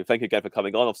 So thank you again for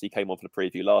coming on. Obviously, he came on for the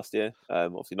preview last year.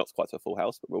 Obviously, not quite to a full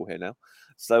house, but we're all here now.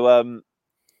 So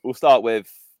we'll start with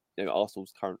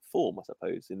Arsenal's current form, I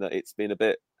suppose, in that it's been a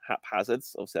bit haphazard.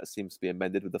 Obviously, that seems to be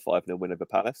amended with the 5-0 win over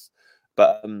Palace.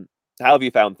 But how have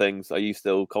you found things? Are you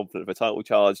still confident of a title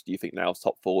charge? Do you think now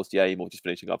top 4 is the aim, or just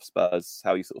finishing up Spurs?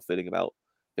 How are you sort of feeling about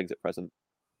things at present?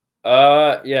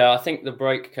 I think the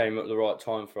break came at the right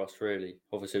time for us, really.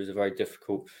 Obviously, it was a very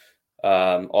difficult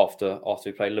after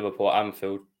we played Liverpool at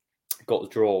Anfield, got the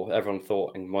draw. Everyone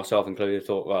thought, and myself included,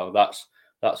 well, that's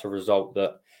a result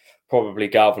that probably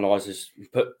galvanises.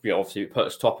 Obviously, it put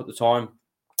us top at the time,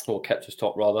 or kept us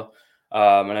top rather.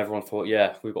 And everyone thought,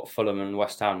 yeah, we've got Fulham and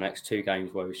West Ham next 2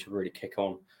 games where we should really kick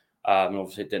on. And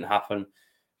obviously it didn't happen.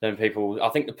 Then I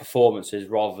think the performances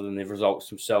rather than the results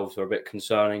themselves were a bit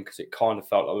concerning because it kind of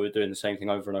felt like we were doing the same thing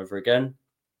over and over again.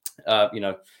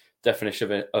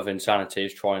 Definition of insanity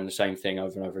is trying the same thing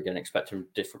over and over again, expecting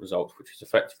different results, which is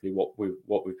effectively what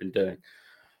we've been doing.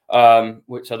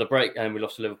 So the break, and we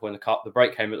lost to Liverpool in the Cup. The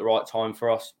break came at the right time for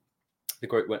us. The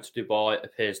group went to Dubai. It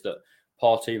appears that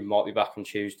Partey might be back on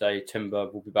Tuesday. Timber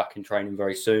will be back in training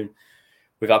very soon.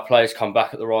 We've had players come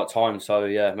back at the right time. So,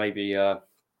 yeah, maybe I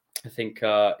think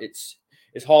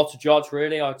it's hard to judge,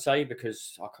 really, I'd say,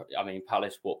 because,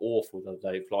 Palace were awful the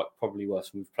other day, probably worse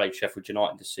than we've played Sheffield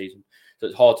United this season. So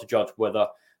it's hard to judge whether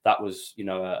that was,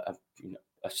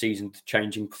 a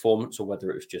season-changing performance or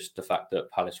whether it was just the fact that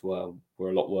Palace were a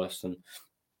lot worse than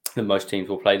most teams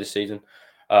will play this season.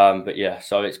 But yeah,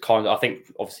 so it's kind of, I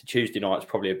think obviously Tuesday night is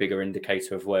probably a bigger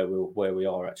indicator of where we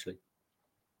are actually.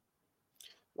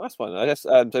 That's fine. I guess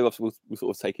so we'll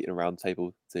sort of take it in a round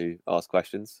table to ask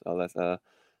questions. I'll let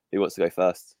who wants to go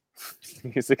first?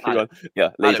 It's a key one.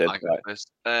 Yeah,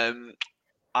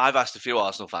 I've asked a few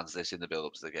Arsenal fans this in the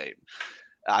build-up to the game.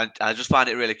 I just find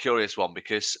it a really curious one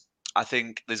because I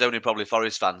think there's only probably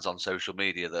Forest fans on social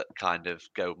media that kind of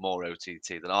go more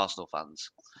OTT than Arsenal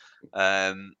fans.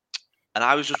 And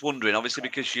I was just wondering, obviously,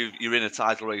 because you're in a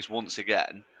title race once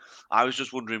again, I was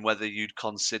just wondering whether you'd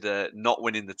consider not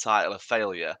winning the title a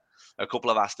failure. A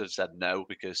couple of us have said no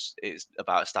because it's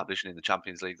about establishing in the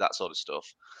Champions League, that sort of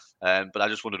stuff. But I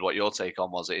just wondered what your take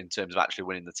on was it in terms of actually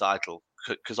winning the title,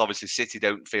 because obviously City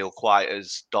don't feel quite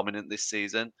as dominant this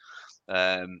season.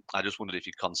 I just wondered if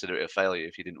you'd consider it a failure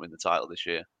if you didn't win the title this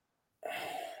year.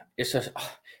 It's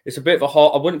a bit of a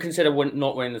hard. I wouldn't consider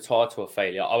not winning the title a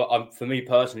failure. For me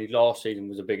personally, last season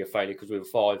was a bigger failure because we were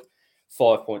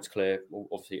five points clear.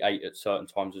 Obviously 8 at certain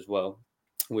times as well,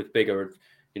 with bigger,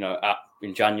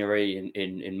 in January,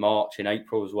 in March, in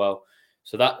April as well.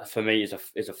 So that for me is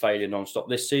a failure non-stop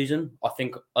this season. I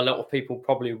think a lot of people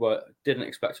probably didn't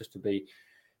expect us to be,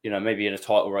 maybe in a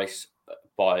title race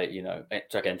by,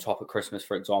 again, top of Christmas,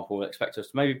 for example, expect us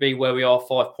to maybe be where we are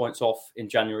 5 points off in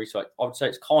January. So I would say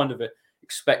it's kind of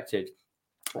expected.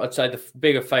 I'd say the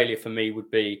bigger failure for me would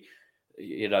be,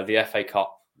 the FA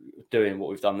Cup, doing what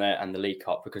we've done there, and the League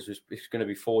Cup, because it's going to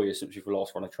be 4 years since we've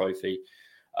last won a trophy.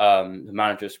 The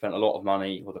manager spent a lot of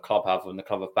money, or the club have, and the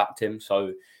club have backed him.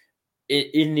 So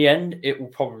in the end, it will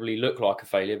probably look like a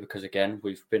failure because, again,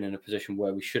 we've been in a position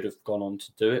where we should have gone on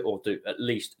to do it, or at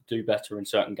least do better in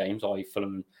certain games, i.e.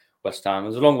 Fulham and West Ham.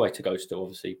 There's a long way to go still,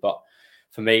 obviously. But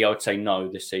for me, I would say no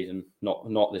this season.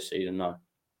 Not this season, no.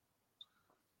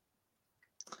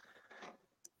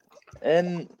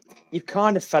 You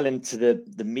kind of fell into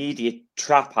the media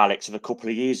trap, Alex, of a couple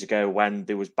of years ago when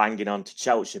there was banging on to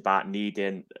Chelsea about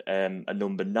needing a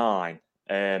number 9.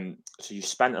 So you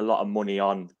spent a lot of money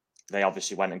on. They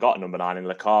obviously went and got a number 9 in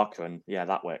Lukaku, and yeah,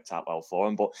 that worked out well for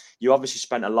them. But you obviously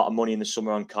spent a lot of money in the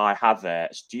summer on Kai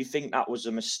Havertz. Do you think that was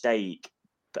a mistake,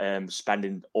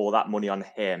 spending all that money on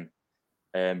him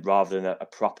rather than a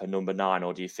proper number 9,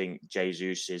 or do you think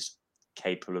Jesus is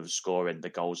capable of scoring the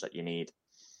goals that you need?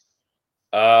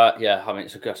 Yeah,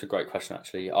 that's a great question,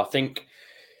 actually. I think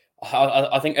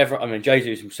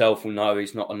Jesus himself will know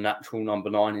he's not a natural number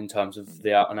 9 in terms of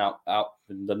the out and out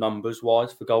the numbers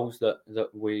wise for goals that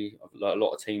we, a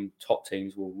lot of top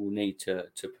teams will need to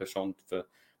push on for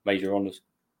major honours.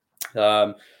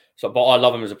 But I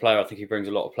love him as a player. I think he brings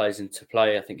a lot of players into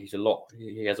play. I think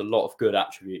he has a lot of good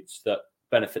attributes that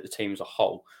benefit the team as a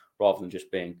whole, rather than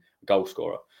just being a goal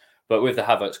scorer. But with the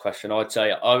Havertz question, I would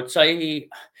say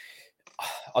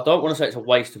I don't want to say it's a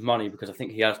waste of money because I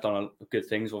think he has done good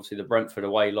things. Obviously, the Brentford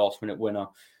away, last-minute winner,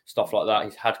 stuff like that.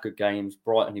 He's had good games.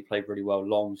 Brighton, he played really well.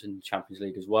 Lens in the Champions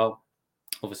League as well.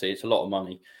 Obviously, it's a lot of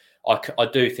money. I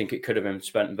do think it could have been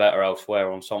spent better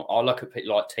elsewhere on some. I look at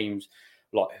like teams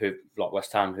like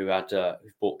West Ham who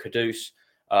bought Kudus.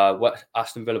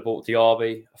 Aston Villa bought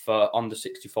Diaby for under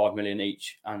 65 million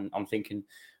each, and I'm thinking,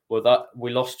 well, that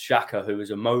we lost Xhaka, who was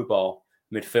a mobile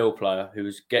midfield player who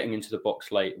was getting into the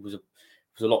box late. It was a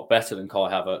lot better than Kai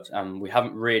Havertz, and we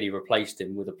haven't really replaced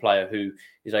him with a player who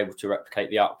is able to replicate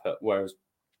the output, whereas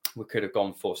we could have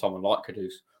gone for someone like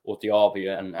Kudus or Diaby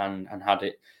and had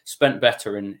it spent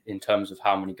better in terms of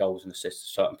how many goals and assists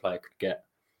a certain player could get.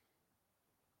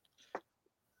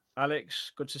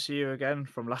 Alex, good to see you again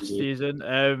from last season.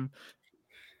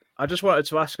 I just wanted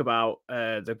to ask about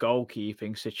the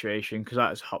goalkeeping situation, because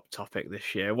that is a hot topic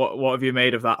this year. What have you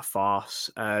made of that farce?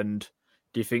 And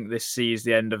do you think this sees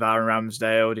the end of Aaron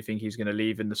Ramsdale? Do you think he's going to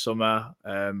leave in the summer?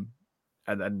 And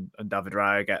David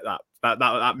Raya get that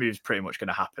that move's pretty much going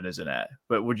to happen, isn't it?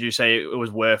 But would you say it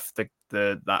was worth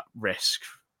that risk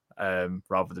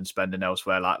rather than spending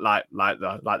elsewhere, like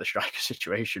the striker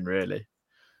situation, really?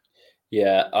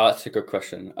 Yeah, that's a good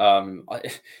question.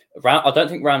 I don't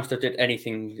think Ramsdale did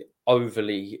anything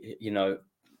overly,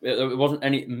 it wasn't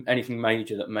anything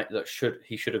major that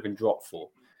he should have been dropped for.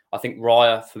 I think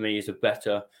Raya for me is a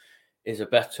better player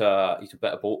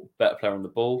on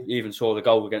the ball. You even saw the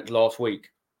goal against last week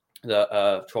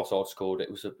that Trossard scored.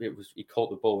 He caught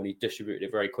the ball and he distributed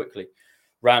it very quickly.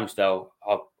 Ramsdale,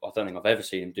 I don't think I've ever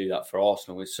seen him do that for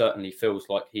Arsenal. It certainly feels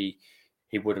like he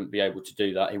wouldn't be able to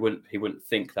do that. He wouldn't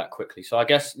think that quickly. So I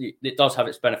guess it does have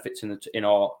its benefits in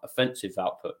our offensive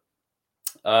output.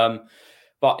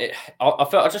 But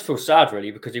I just feel sad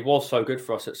really because he was so good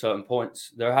for us at certain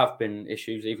points. There have been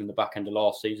issues, even the back end of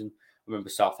last season. I remember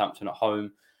Southampton at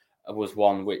home was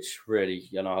one which really,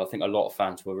 I think a lot of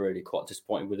fans were really quite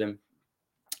disappointed with him.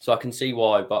 So I can see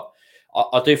why, but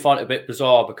I do find it a bit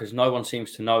bizarre because no one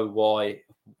seems to know why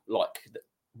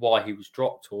he was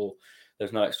dropped, or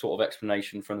there's no sort of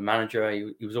explanation from the manager.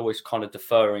 He was always kind of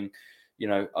deferring,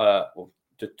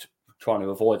 trying to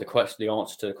avoid the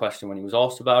answer to the question when he was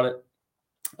asked about it.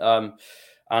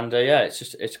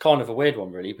 It's kind of a weird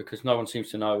one really because no one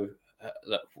seems to know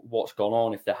what's gone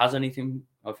on, if anything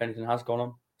has gone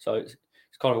on. So it's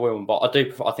kind of a weird one, but I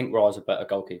think Raya's a better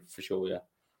goalkeeper for sure. Yeah.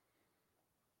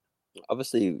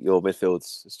 Obviously, your midfield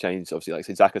has changed. Obviously, like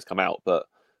Xhaka's come out, but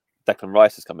Declan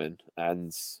Rice has come in,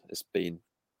 and it's been,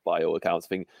 by all accounts, I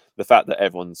think the fact that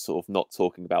everyone's sort of not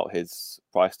talking about his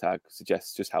price tag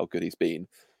suggests just how good he's been.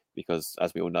 Because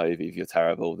as we all know, if you're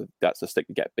terrible, that's the stick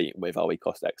you get beaten with. We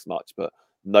cost X much, but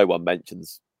no one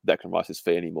mentions Declan Rice's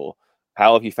fee anymore.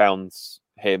 How have you found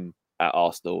him at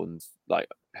Arsenal, and like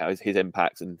how is his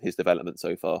impact and his development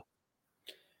so far?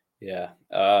 Yeah,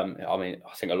 I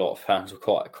think a lot of fans were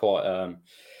quite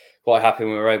happy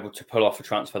when we were able to pull off a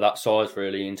transfer that size.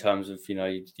 Really, in terms of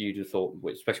you'd have thought,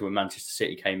 especially when Manchester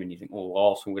City came in, you think,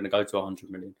 Arsenal are going to go to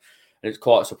 100 million, and it's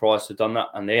quite a surprise to have done that.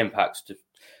 And the impact,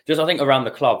 just I think around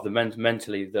the club,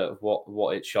 mentally that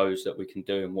what it shows that we can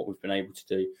do and what we've been able to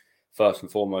do, first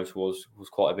and foremost, was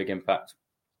quite a big impact.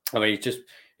 I mean,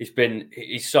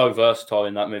 he's so versatile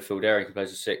in that midfield area. He can play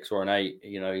as a 6 or an 8.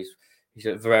 He's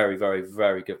a very, very,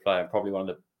 very good player, and probably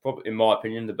in my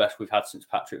opinion, the best we've had since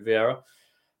Patrick Vieira.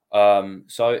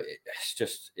 So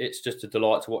it's just a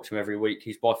delight to watch him every week.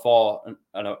 He's by far,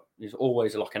 he's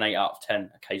always like an 8 out of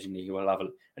 10. Occasionally he will have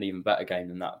an even better game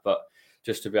than that. But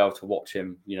just to be able to watch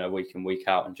him, week in, week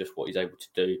out, and just what he's able to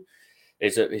do,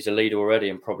 he's a leader already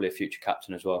and probably a future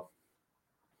captain as well.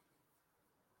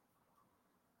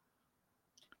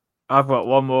 I've got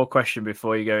one more question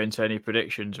before you go into any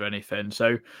predictions or anything.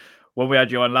 So when we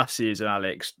had you on last season,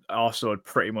 Alex, Arsenal had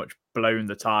pretty much blown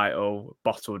the title,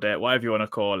 bottled it, whatever you want to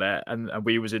call it. And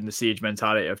we was in the siege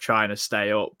mentality of trying to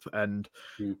stay up. And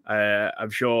I'm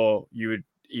sure you would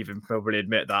even probably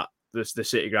admit that the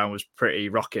City ground was pretty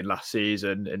rocking last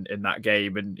season in that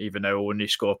game. And even though only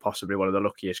scored possibly one of the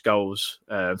luckiest goals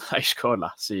they scored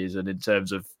last season in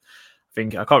terms of, I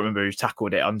can't remember who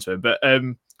tackled it onto him, but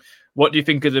what do you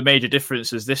think are the major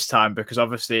differences this time? Because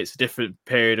obviously it's a different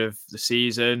period of the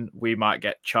season. We might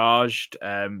get charged.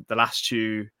 The last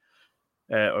two,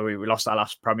 we lost our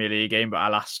last Premier League game, but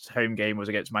our last home game was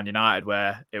against Man United,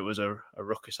 where it was a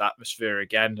ruckus atmosphere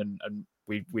again, and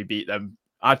we beat them.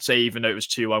 I'd say even though it was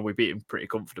 2-1, we beat them pretty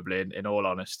comfortably, in all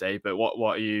honesty. But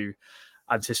what are you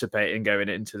anticipating going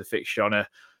into the fixture on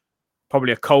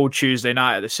probably a cold Tuesday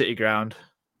night at the City ground?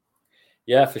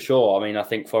 Yeah, for sure. I mean, I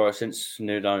think for us, since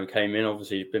Nuno came in,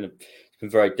 obviously it's been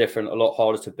very different, a lot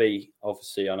harder to beat.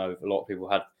 Obviously, I know a lot of people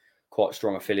had quite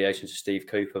strong affiliations to Steve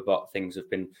Cooper, but things have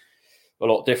been a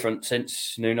lot different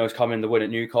since Nuno's come in. The win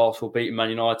at Newcastle, beating Man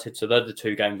United. So they're the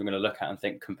two games I'm going to look at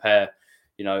and compare,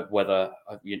 whether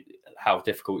how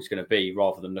difficult it's going to be,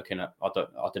 rather than looking at. I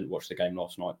didn't watch the game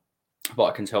last night, but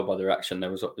I can tell by the reaction it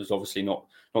was obviously not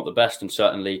the best, and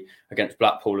certainly against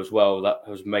Blackpool as well, that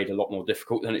was made a lot more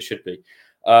difficult than it should be.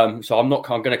 So I'm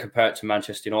going to compare it to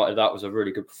Manchester United. That was a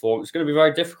really good performance. It's going to be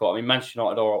very difficult. I mean, Manchester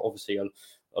United are obviously a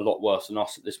lot worse than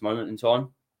us at this moment in time,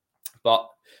 but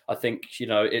I think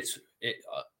it's going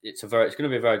to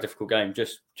be a very difficult game,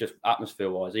 just atmosphere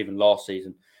wise. Even last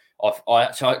season, I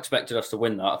expected us to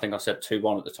win that. I think I said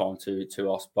 2-1 at the time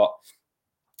to us, but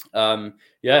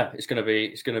it's going to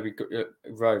be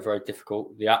very, very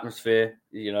difficult. The atmosphere,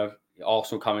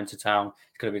 Arsenal coming to town,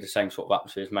 it's going to be the same sort of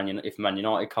atmosphere as if Man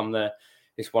United come there.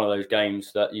 It's one of those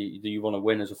games that you want to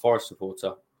win as a Forest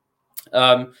supporter.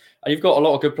 And you've got a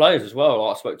lot of good players as well.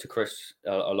 I spoke to Chris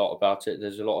a lot about it.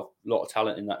 There's a lot of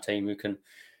talent in that team who can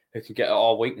get at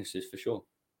our weaknesses for sure.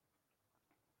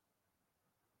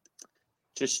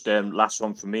 Just last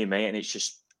one from me, mate, and it's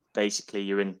just basically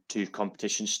you're in 2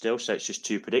 competitions still, so it's just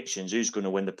 2 predictions. Who's going to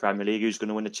win the Premier League? Who's going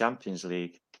to win the Champions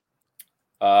League?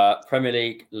 Premier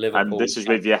League, Liverpool. And this is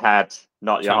with your head,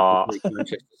 not your heart.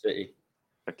 Manchester City.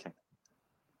 Okay,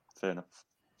 fair enough.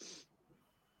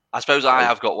 I suppose I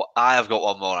have got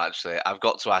one more actually. I've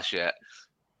got to ask you,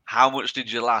 how much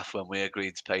did you laugh when we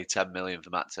agreed to pay 10 million for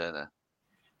Matt Turner?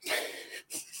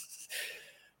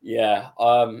 Yeah,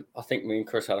 I think me and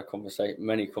Chris had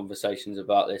many conversations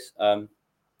about this. I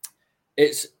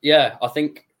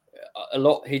think a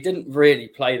lot. He didn't really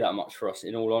play that much for us.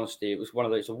 In all honesty, it was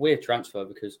a weird transfer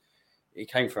because he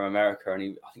came from America and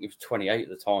I think he was 28 at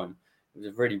the time. It was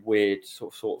a really weird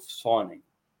sort of signing.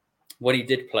 When he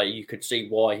did play, you could see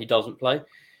why he doesn't play.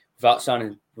 Without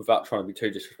trying to be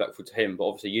too disrespectful to him, but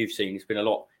obviously you've seen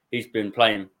he's been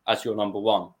playing as your number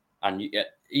one, and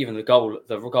even the goal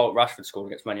Rashford scored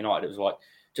against Man United, it was like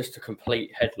just a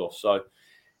complete head loss. So,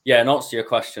 yeah, in answer to your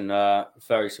question,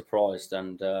 very surprised,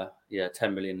 and 10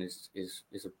 million is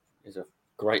a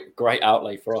great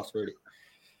outlay for us, really.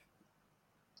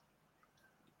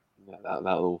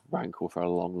 That'll rankle for a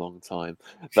long, long time.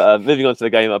 But moving on to the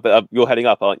game, but you're heading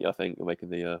up, aren't you? I think you're making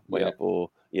the way up, or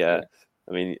I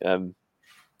mean,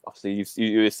 obviously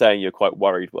you were saying you're quite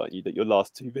worried, weren't you, that your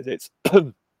last 2 visits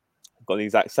got the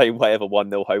exact same way of a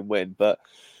 1-0 home win. But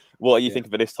what are you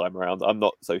thinking for this time around? I'm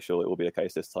not so sure it will be the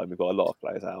case this time. We've got a lot of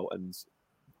players out, and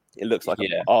it looks like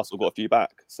Arsenal got a few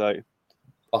back. So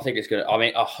I think it's going to. I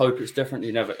mean, I hope it's different.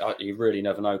 You really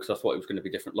never know, because I thought it was going to be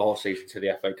different last season to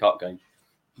the FA Cup game.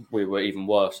 We were even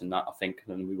worse in that, I think,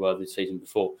 than we were the season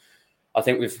before. I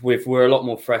think we're a lot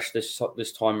more fresh this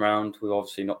time round. We've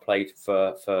obviously not played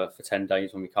for 10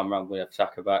 days. When we come round, we have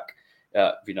Saka back.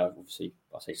 Obviously,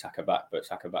 I say Saka back, but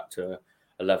Saka back to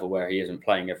a level where he isn't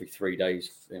playing every 3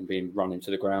 days and being run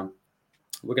into the ground.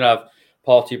 We're going to have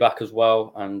Partey back as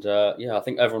well, and I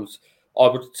think everyone's.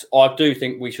 I do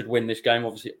think we should win this game.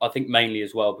 Obviously, I think mainly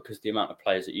as well because the amount of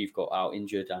players that you've got out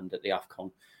injured and at the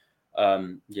AFCON.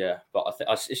 But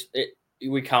I think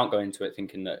we can't go into it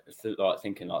thinking like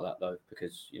that though,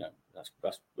 because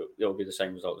that's it'll be the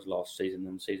same result as last season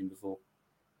and the season before.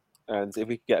 And if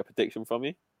we could get a prediction from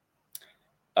you,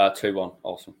 2-1,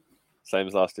 awesome. Same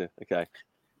as last year. Okay,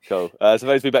 cool. So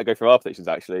suppose we better go through our predictions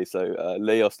actually. So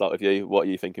Lee, I'll start with you. What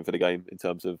are you thinking for the game in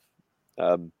terms of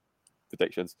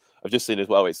predictions? I've just seen as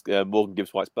well, it's Morgan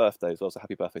Gibbs White's birthday as well, so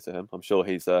happy birthday to him. I'm sure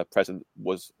his present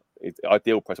was his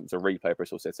ideal present was a replay of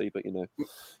Bristol City, but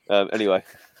anyway.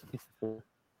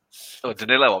 Oh,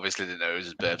 Danilo obviously didn't know it was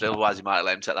his birthday, otherwise he might have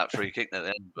let him take that free kick at the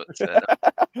end.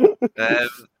 But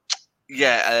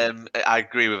I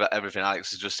agree with everything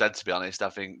Alex has just said, to be honest. I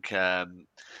think I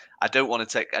don't want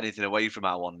to take anything away from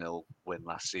our 1-0 win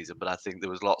last season, but I think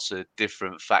there was lots of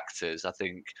different factors. I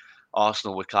think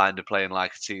Arsenal were kind of playing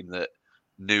like a team that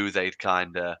knew they'd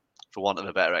kind of, for want of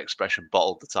a better expression,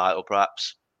 bottled the title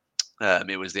perhaps.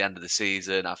 It was the end of the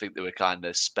season. I think they were kind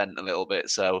of spent a little bit.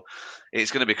 So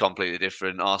it's going to be completely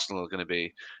different. Arsenal are going to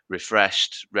be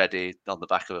refreshed, ready on the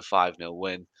back of a 5-0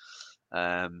 win.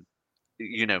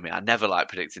 You know me, I never like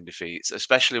predicting defeats,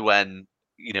 especially when,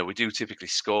 we do typically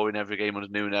score in every game under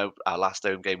Nuno. Our last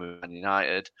home game with Man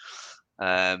United.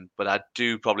 But I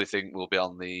do probably think we'll be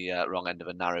on the wrong end of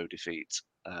a narrow defeat.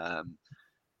 I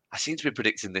seem to be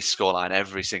predicting this scoreline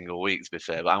every single week, to be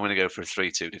fair, but I'm going to go for a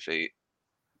 3-2 defeat.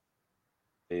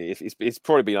 It's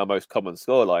probably been our most common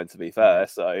scoreline, to be fair,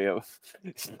 so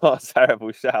it's not a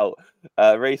terrible shout.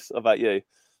 Reese, what about you?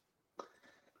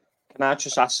 Can I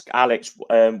just ask Alex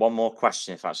one more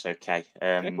question, if that's okay?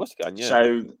 Of course you can, yeah.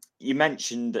 So you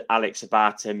mentioned, Alex,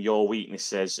 about your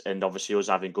weaknesses and obviously us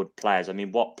having good players. I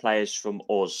mean, what players from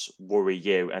us worry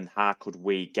you, and how could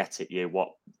we get at you?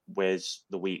 Where's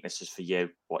the weaknesses for you?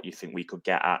 What you think we could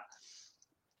get at?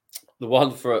 The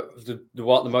one for the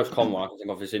most common one I can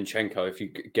think of is Zinchenko. If you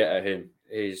get at him,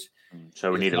 is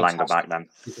so we need Elanga back then.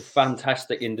 He's a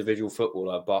fantastic individual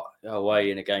footballer, but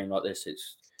away in a game like this,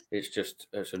 it's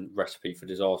a recipe for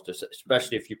disaster.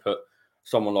 Especially if you put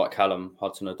someone like Callum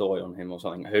Hudson-Odoi on him or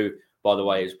something, who, by the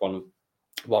way, is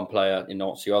one player. In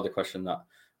answer to your other question, that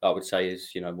I would say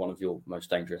is one of your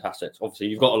most dangerous assets. Obviously,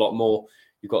 you've got a lot more.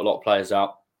 You've got a lot of players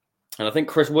out. And I think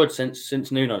Chris Wood, since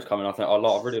Nuno's coming, I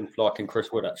really liking Chris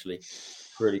Wood actually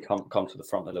really come to the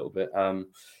front a little bit. And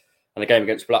the game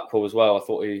against Blackpool as well, I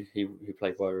thought he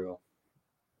played very well.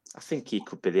 I think he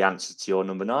could be the answer to your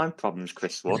number 9 problems,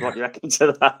 Chris Wood. What do you reckon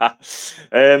to that?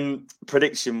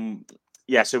 Prediction,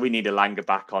 yeah, so we need Elanga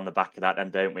back on the back of that then,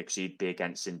 don't we? Because he'd be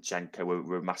against Zinchenko.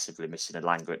 We're massively missing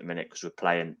Elanga at the minute because we're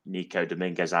playing Nico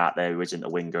Dominguez out there, who isn't a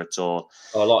winger at all.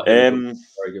 I like him.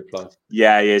 Very good player.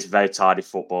 Yeah, he is a very tidy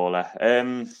footballer.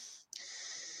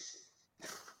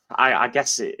 I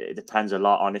guess it depends a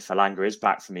lot on if Elanga is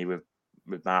back for me with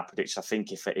my prediction. I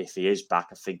think if he is back,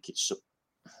 I think it's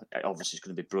obviously it's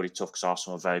going to be bloody tough because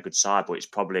Arsenal are a very good side, but it's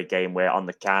probably a game where on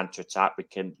the counter attack we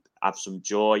can have some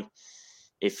joy.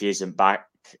 If he isn't back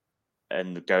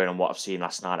and going on what I've seen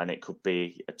last night, and it could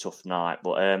be a tough night.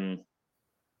 But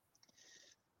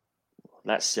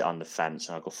let's sit on the fence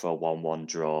and I'll go for a 1-1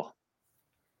 draw.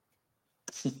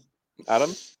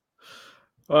 Adam?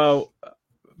 Well,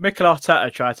 Mikel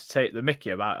Arteta tried to take the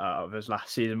mickey out of us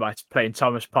last season by playing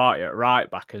Thomas Partey at right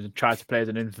back and tried to play as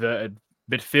an inverted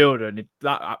midfielder, and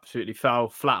that absolutely fell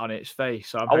flat on its face.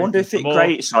 So I wonder if it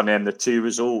grates on him, the two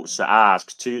results at ours.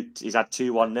 He's had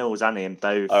 2 1-0s, hasn't he, in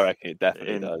both? I reckon it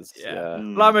definitely does. Yeah.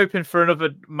 Well, I'm hoping for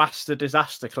another master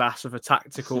disaster class of a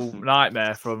tactical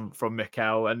nightmare from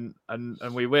Mikel, and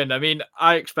we win. I mean,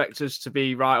 I expect us to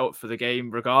be right up for the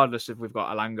game, regardless if we've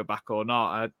got Elanga back or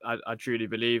not. I truly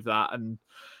believe that, and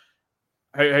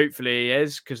hopefully he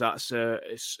is, because that's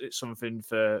it's something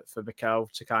for Mikel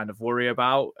to kind of worry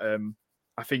about.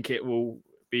 I think it will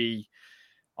be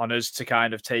on us to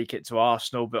kind of take it to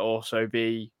Arsenal, but also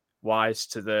be wise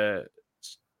to them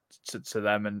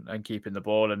and keeping the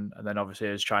ball, and then obviously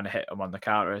is trying to hit them on the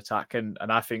counter attack. And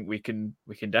I think we can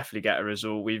definitely get a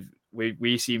result.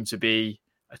 We seem to be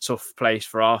a tough place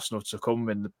for Arsenal to come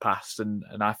in the past, and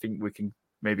I think we can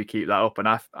maybe keep that up. And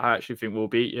I actually think we'll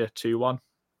beat you 2-1.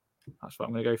 That's what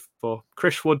I'm going to go for.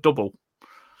 Chris Wood double.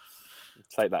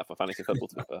 Take that for fantasy football,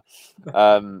 to be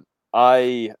fair.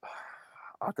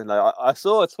 I don't know. I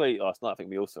saw a tweet last night. I think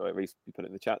we also recently put it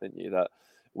in the chat, didn't you? That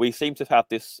we seem to have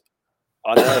this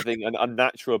unnerving and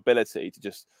unnatural ability to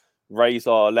just raise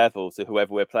our level to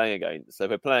whoever we're playing against. So if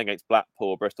we're playing against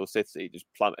Blackpool, Bristol City, it just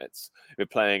plummets. If we're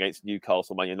playing against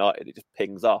Newcastle, Man United, it just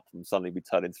pings up, and suddenly we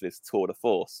turn into this tour de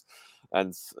force.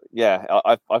 And yeah,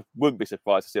 I wouldn't be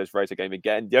surprised to see us raise a game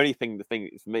again. The thing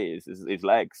for me is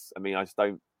legs. I mean, I just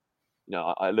don't.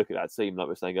 I look at that team, like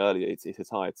we were saying earlier, it's a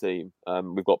tired team.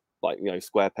 We've got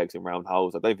square pegs in round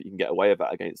holes. I don't think you can get away with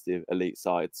that against the elite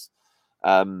sides.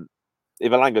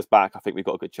 If Elanga's back, I think we've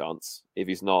got a good chance. If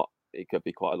he's not, it could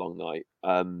be quite a long night.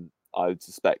 I would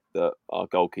suspect that our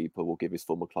goalkeeper will give his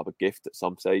former club a gift at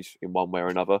some stage in one way or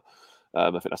another.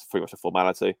 I think that's pretty much a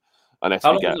formality. How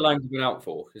long has Elanga been out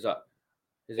for? It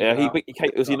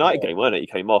was a United game, wasn't it? He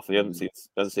came off, and he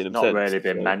hasn't seen him not since. Not really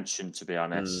been mentioned, to be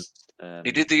honest.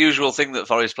 He did the usual thing that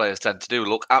Forest players tend to do: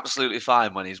 look absolutely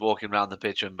fine when he's walking around the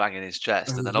pitch and banging his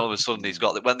chest, and then all of a sudden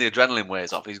when the adrenaline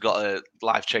wears off, he's got a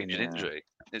life-changing injury.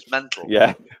 It's mental.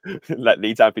 Yeah,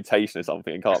 needs amputation or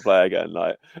something and can't play again,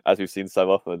 as we've seen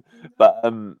so often. But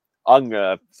I'm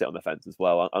gonna sit on the fence as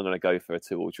well. I'm gonna go for a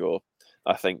 2-2 draw.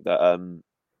 I think that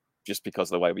just because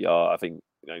of the way we are, I think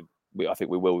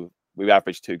we will. We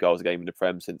averaged 2 goals a game in the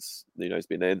Prem since Nuno's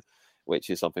been in, which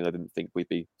is something I didn't think we'd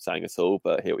be saying at all,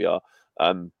 but here we are.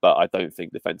 But I don't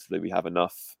think defensively we have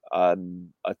enough.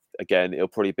 Again, it'll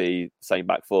probably be the same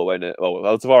back four, won't it?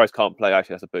 Well, Tavares can't play,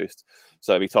 actually has a boost.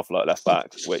 So it'll be Toffolo at left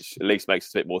back, which at least makes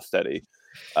us a bit more steady.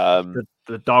 The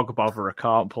dog botherer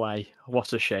can't play.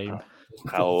 What a shame.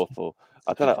 How awful.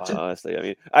 I don't know, honestly. I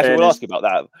mean, actually, we'll ask you about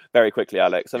that very quickly,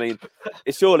 Alex. I mean,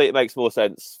 surely it makes more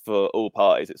sense for all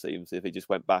parties, it seems, if he just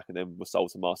went back and then was sold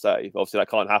to Marseille. Obviously,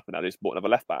 that can't happen now. They just bought another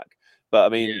left back. But I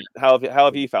mean, how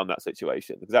have you found that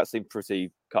situation? Because that seemed pretty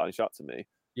cut and shut to me.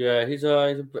 Yeah, he's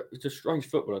a strange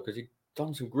footballer because he'd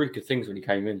done some really good things when he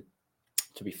came in.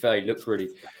 To be fair,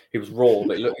 he was raw,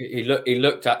 but he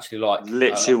looked actually like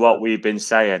literally what we've been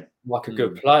saying, like a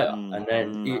good player. And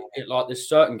then like there's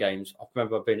certain games. I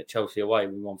remember being at Chelsea away,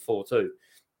 we won 4-2.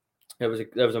 There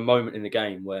was a moment in the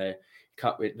game where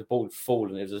the ball had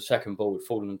fallen. There was a second ball had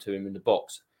fallen to him in the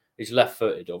box. He's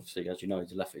left-footed, obviously, as you know,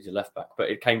 he's a left back. But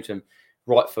it came to him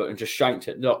right foot and just shanked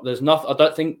it. No, there's nothing. I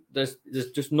don't think there's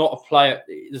just not a player.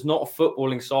 There's not a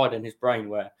footballing side in his brain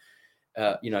where.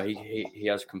 He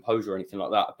has composure or anything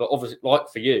like that. But obviously, like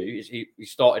for you, he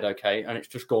started okay, and it's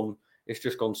just gone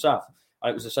south.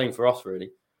 And it was the same for us, really.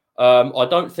 I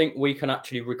don't think we can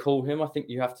actually recall him. I think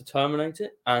you have to terminate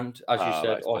it. And as you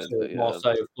said, I saw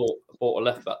Marseille have bought a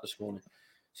left back this morning.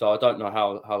 So I don't know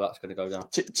how that's going to go down.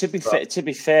 To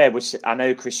be fair, which I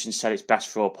know Christian said it's best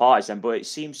for all parties, but it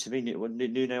seems to me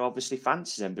Nuno obviously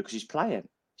fancies him because he's playing.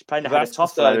 He's playing ahead of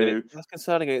Toffolo. That's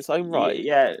concerning in its own right.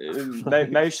 Yeah,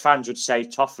 most fans would say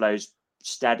Toffolo's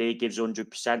steady, gives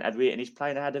 100%, and he's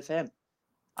playing ahead of him.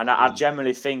 And I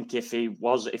generally think if he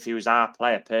was our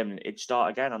player permanent, he'd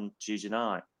start again on Tuesday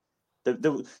night.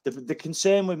 The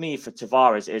concern with me for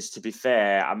Tavares is, to be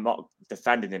fair, I'm not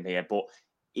defending him here, but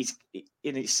he's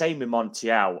in the same with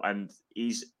Montiel, and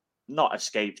he's not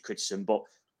escaped criticism. But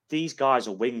these guys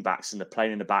are wing backs and they're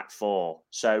playing in the back four,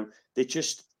 so they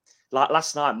just. like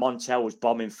last night, Montiel was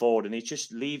bombing forward and he's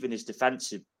just leaving his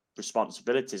defensive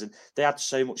responsibilities. And they had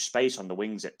so much space on the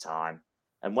wings at time.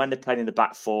 And when they're playing in the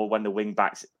back four, when the wing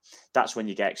backs, that's when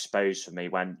you get exposed for me,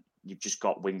 when you've just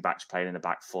got wing backs playing in the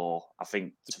back four. I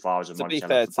think Tavares and Montiel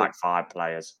are the back five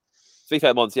players. To be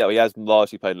fair, Montiel, he has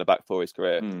largely played in the back for his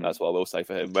career. That's what I will say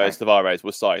for him. Okay. Whereas Tavares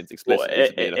was signed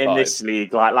explicitly in this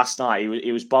league. Like last night,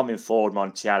 he was bombing forward,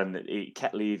 Montiel, and he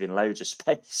kept leaving loads of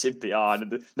space in behind.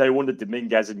 And no wonder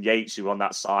Dominguez and Yates, who were on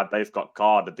that side, both got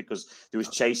carded because they was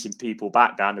chasing people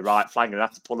back down the right flank and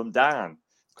had to pull them down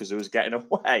because they was getting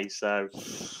away. So,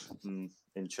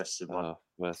 interesting one.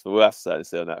 Well, we'll have to certainly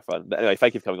see on that front. But anyway,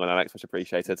 thank you for coming on, Alex. Much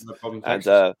appreciated. No problem. And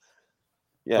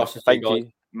thank you.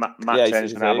 Matt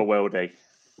Jones can have a worldie.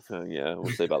 Yeah,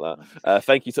 we'll see about that.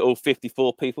 Thank you to all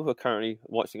 54 people who are currently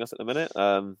watching us at the minute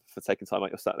for taking time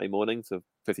out your Saturday morning, to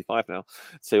 55 now,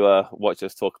 to watch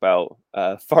us talk about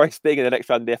Forest being in the next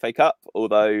round of the FA Cup,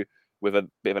 although with a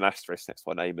bit of an asterisk next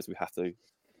to our name as we have to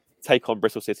take on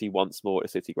Bristol City once more at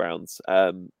City Grounds.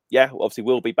 Obviously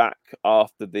we'll be back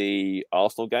after the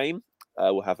Arsenal game.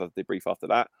 We'll have a debrief after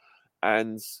that.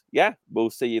 And we'll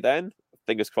see you then.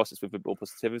 Fingers crossed it's with a bit more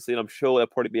positivity, and I'm sure there'll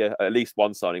probably be at least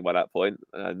one signing by that point,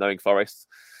 knowing Forest,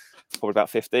 probably about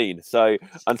 15. So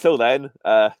until then,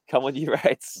 come on, you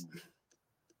Reds.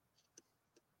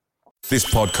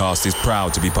 This podcast is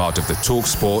proud to be part of the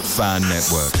TalkSport Fan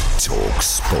Network.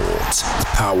 TalkSport.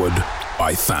 Powered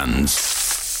by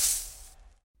fans.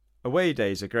 Away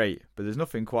days are great, but there's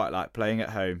nothing quite like playing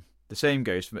at home. The same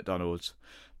goes for McDonald's.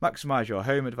 Maximise your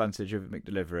home advantage with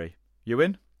McDelivery. You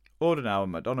win? Order now on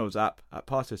McDonald's app at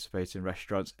participating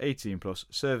restaurants. 18 plus,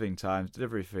 serving times,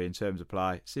 delivery fee and terms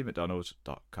apply. See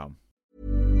mcdonalds.com.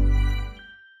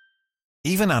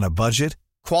 Even on a budget,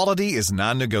 quality is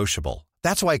non-negotiable.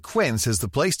 That's why Quince is the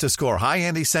place to score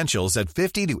high-end essentials at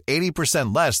 50 to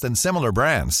 80% less than similar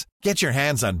brands. Get your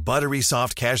hands on buttery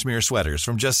soft cashmere sweaters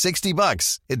from just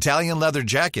 $60, Italian leather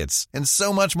jackets, and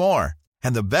so much more.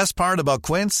 And the best part about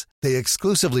Quince, they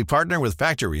exclusively partner with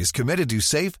factories committed to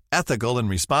safe, ethical, and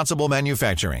responsible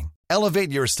manufacturing.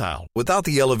 Elevate your style without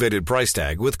the elevated price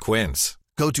tag with Quince.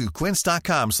 Go to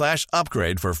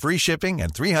quince.com/upgrade for free shipping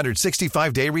and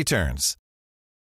 365-day returns.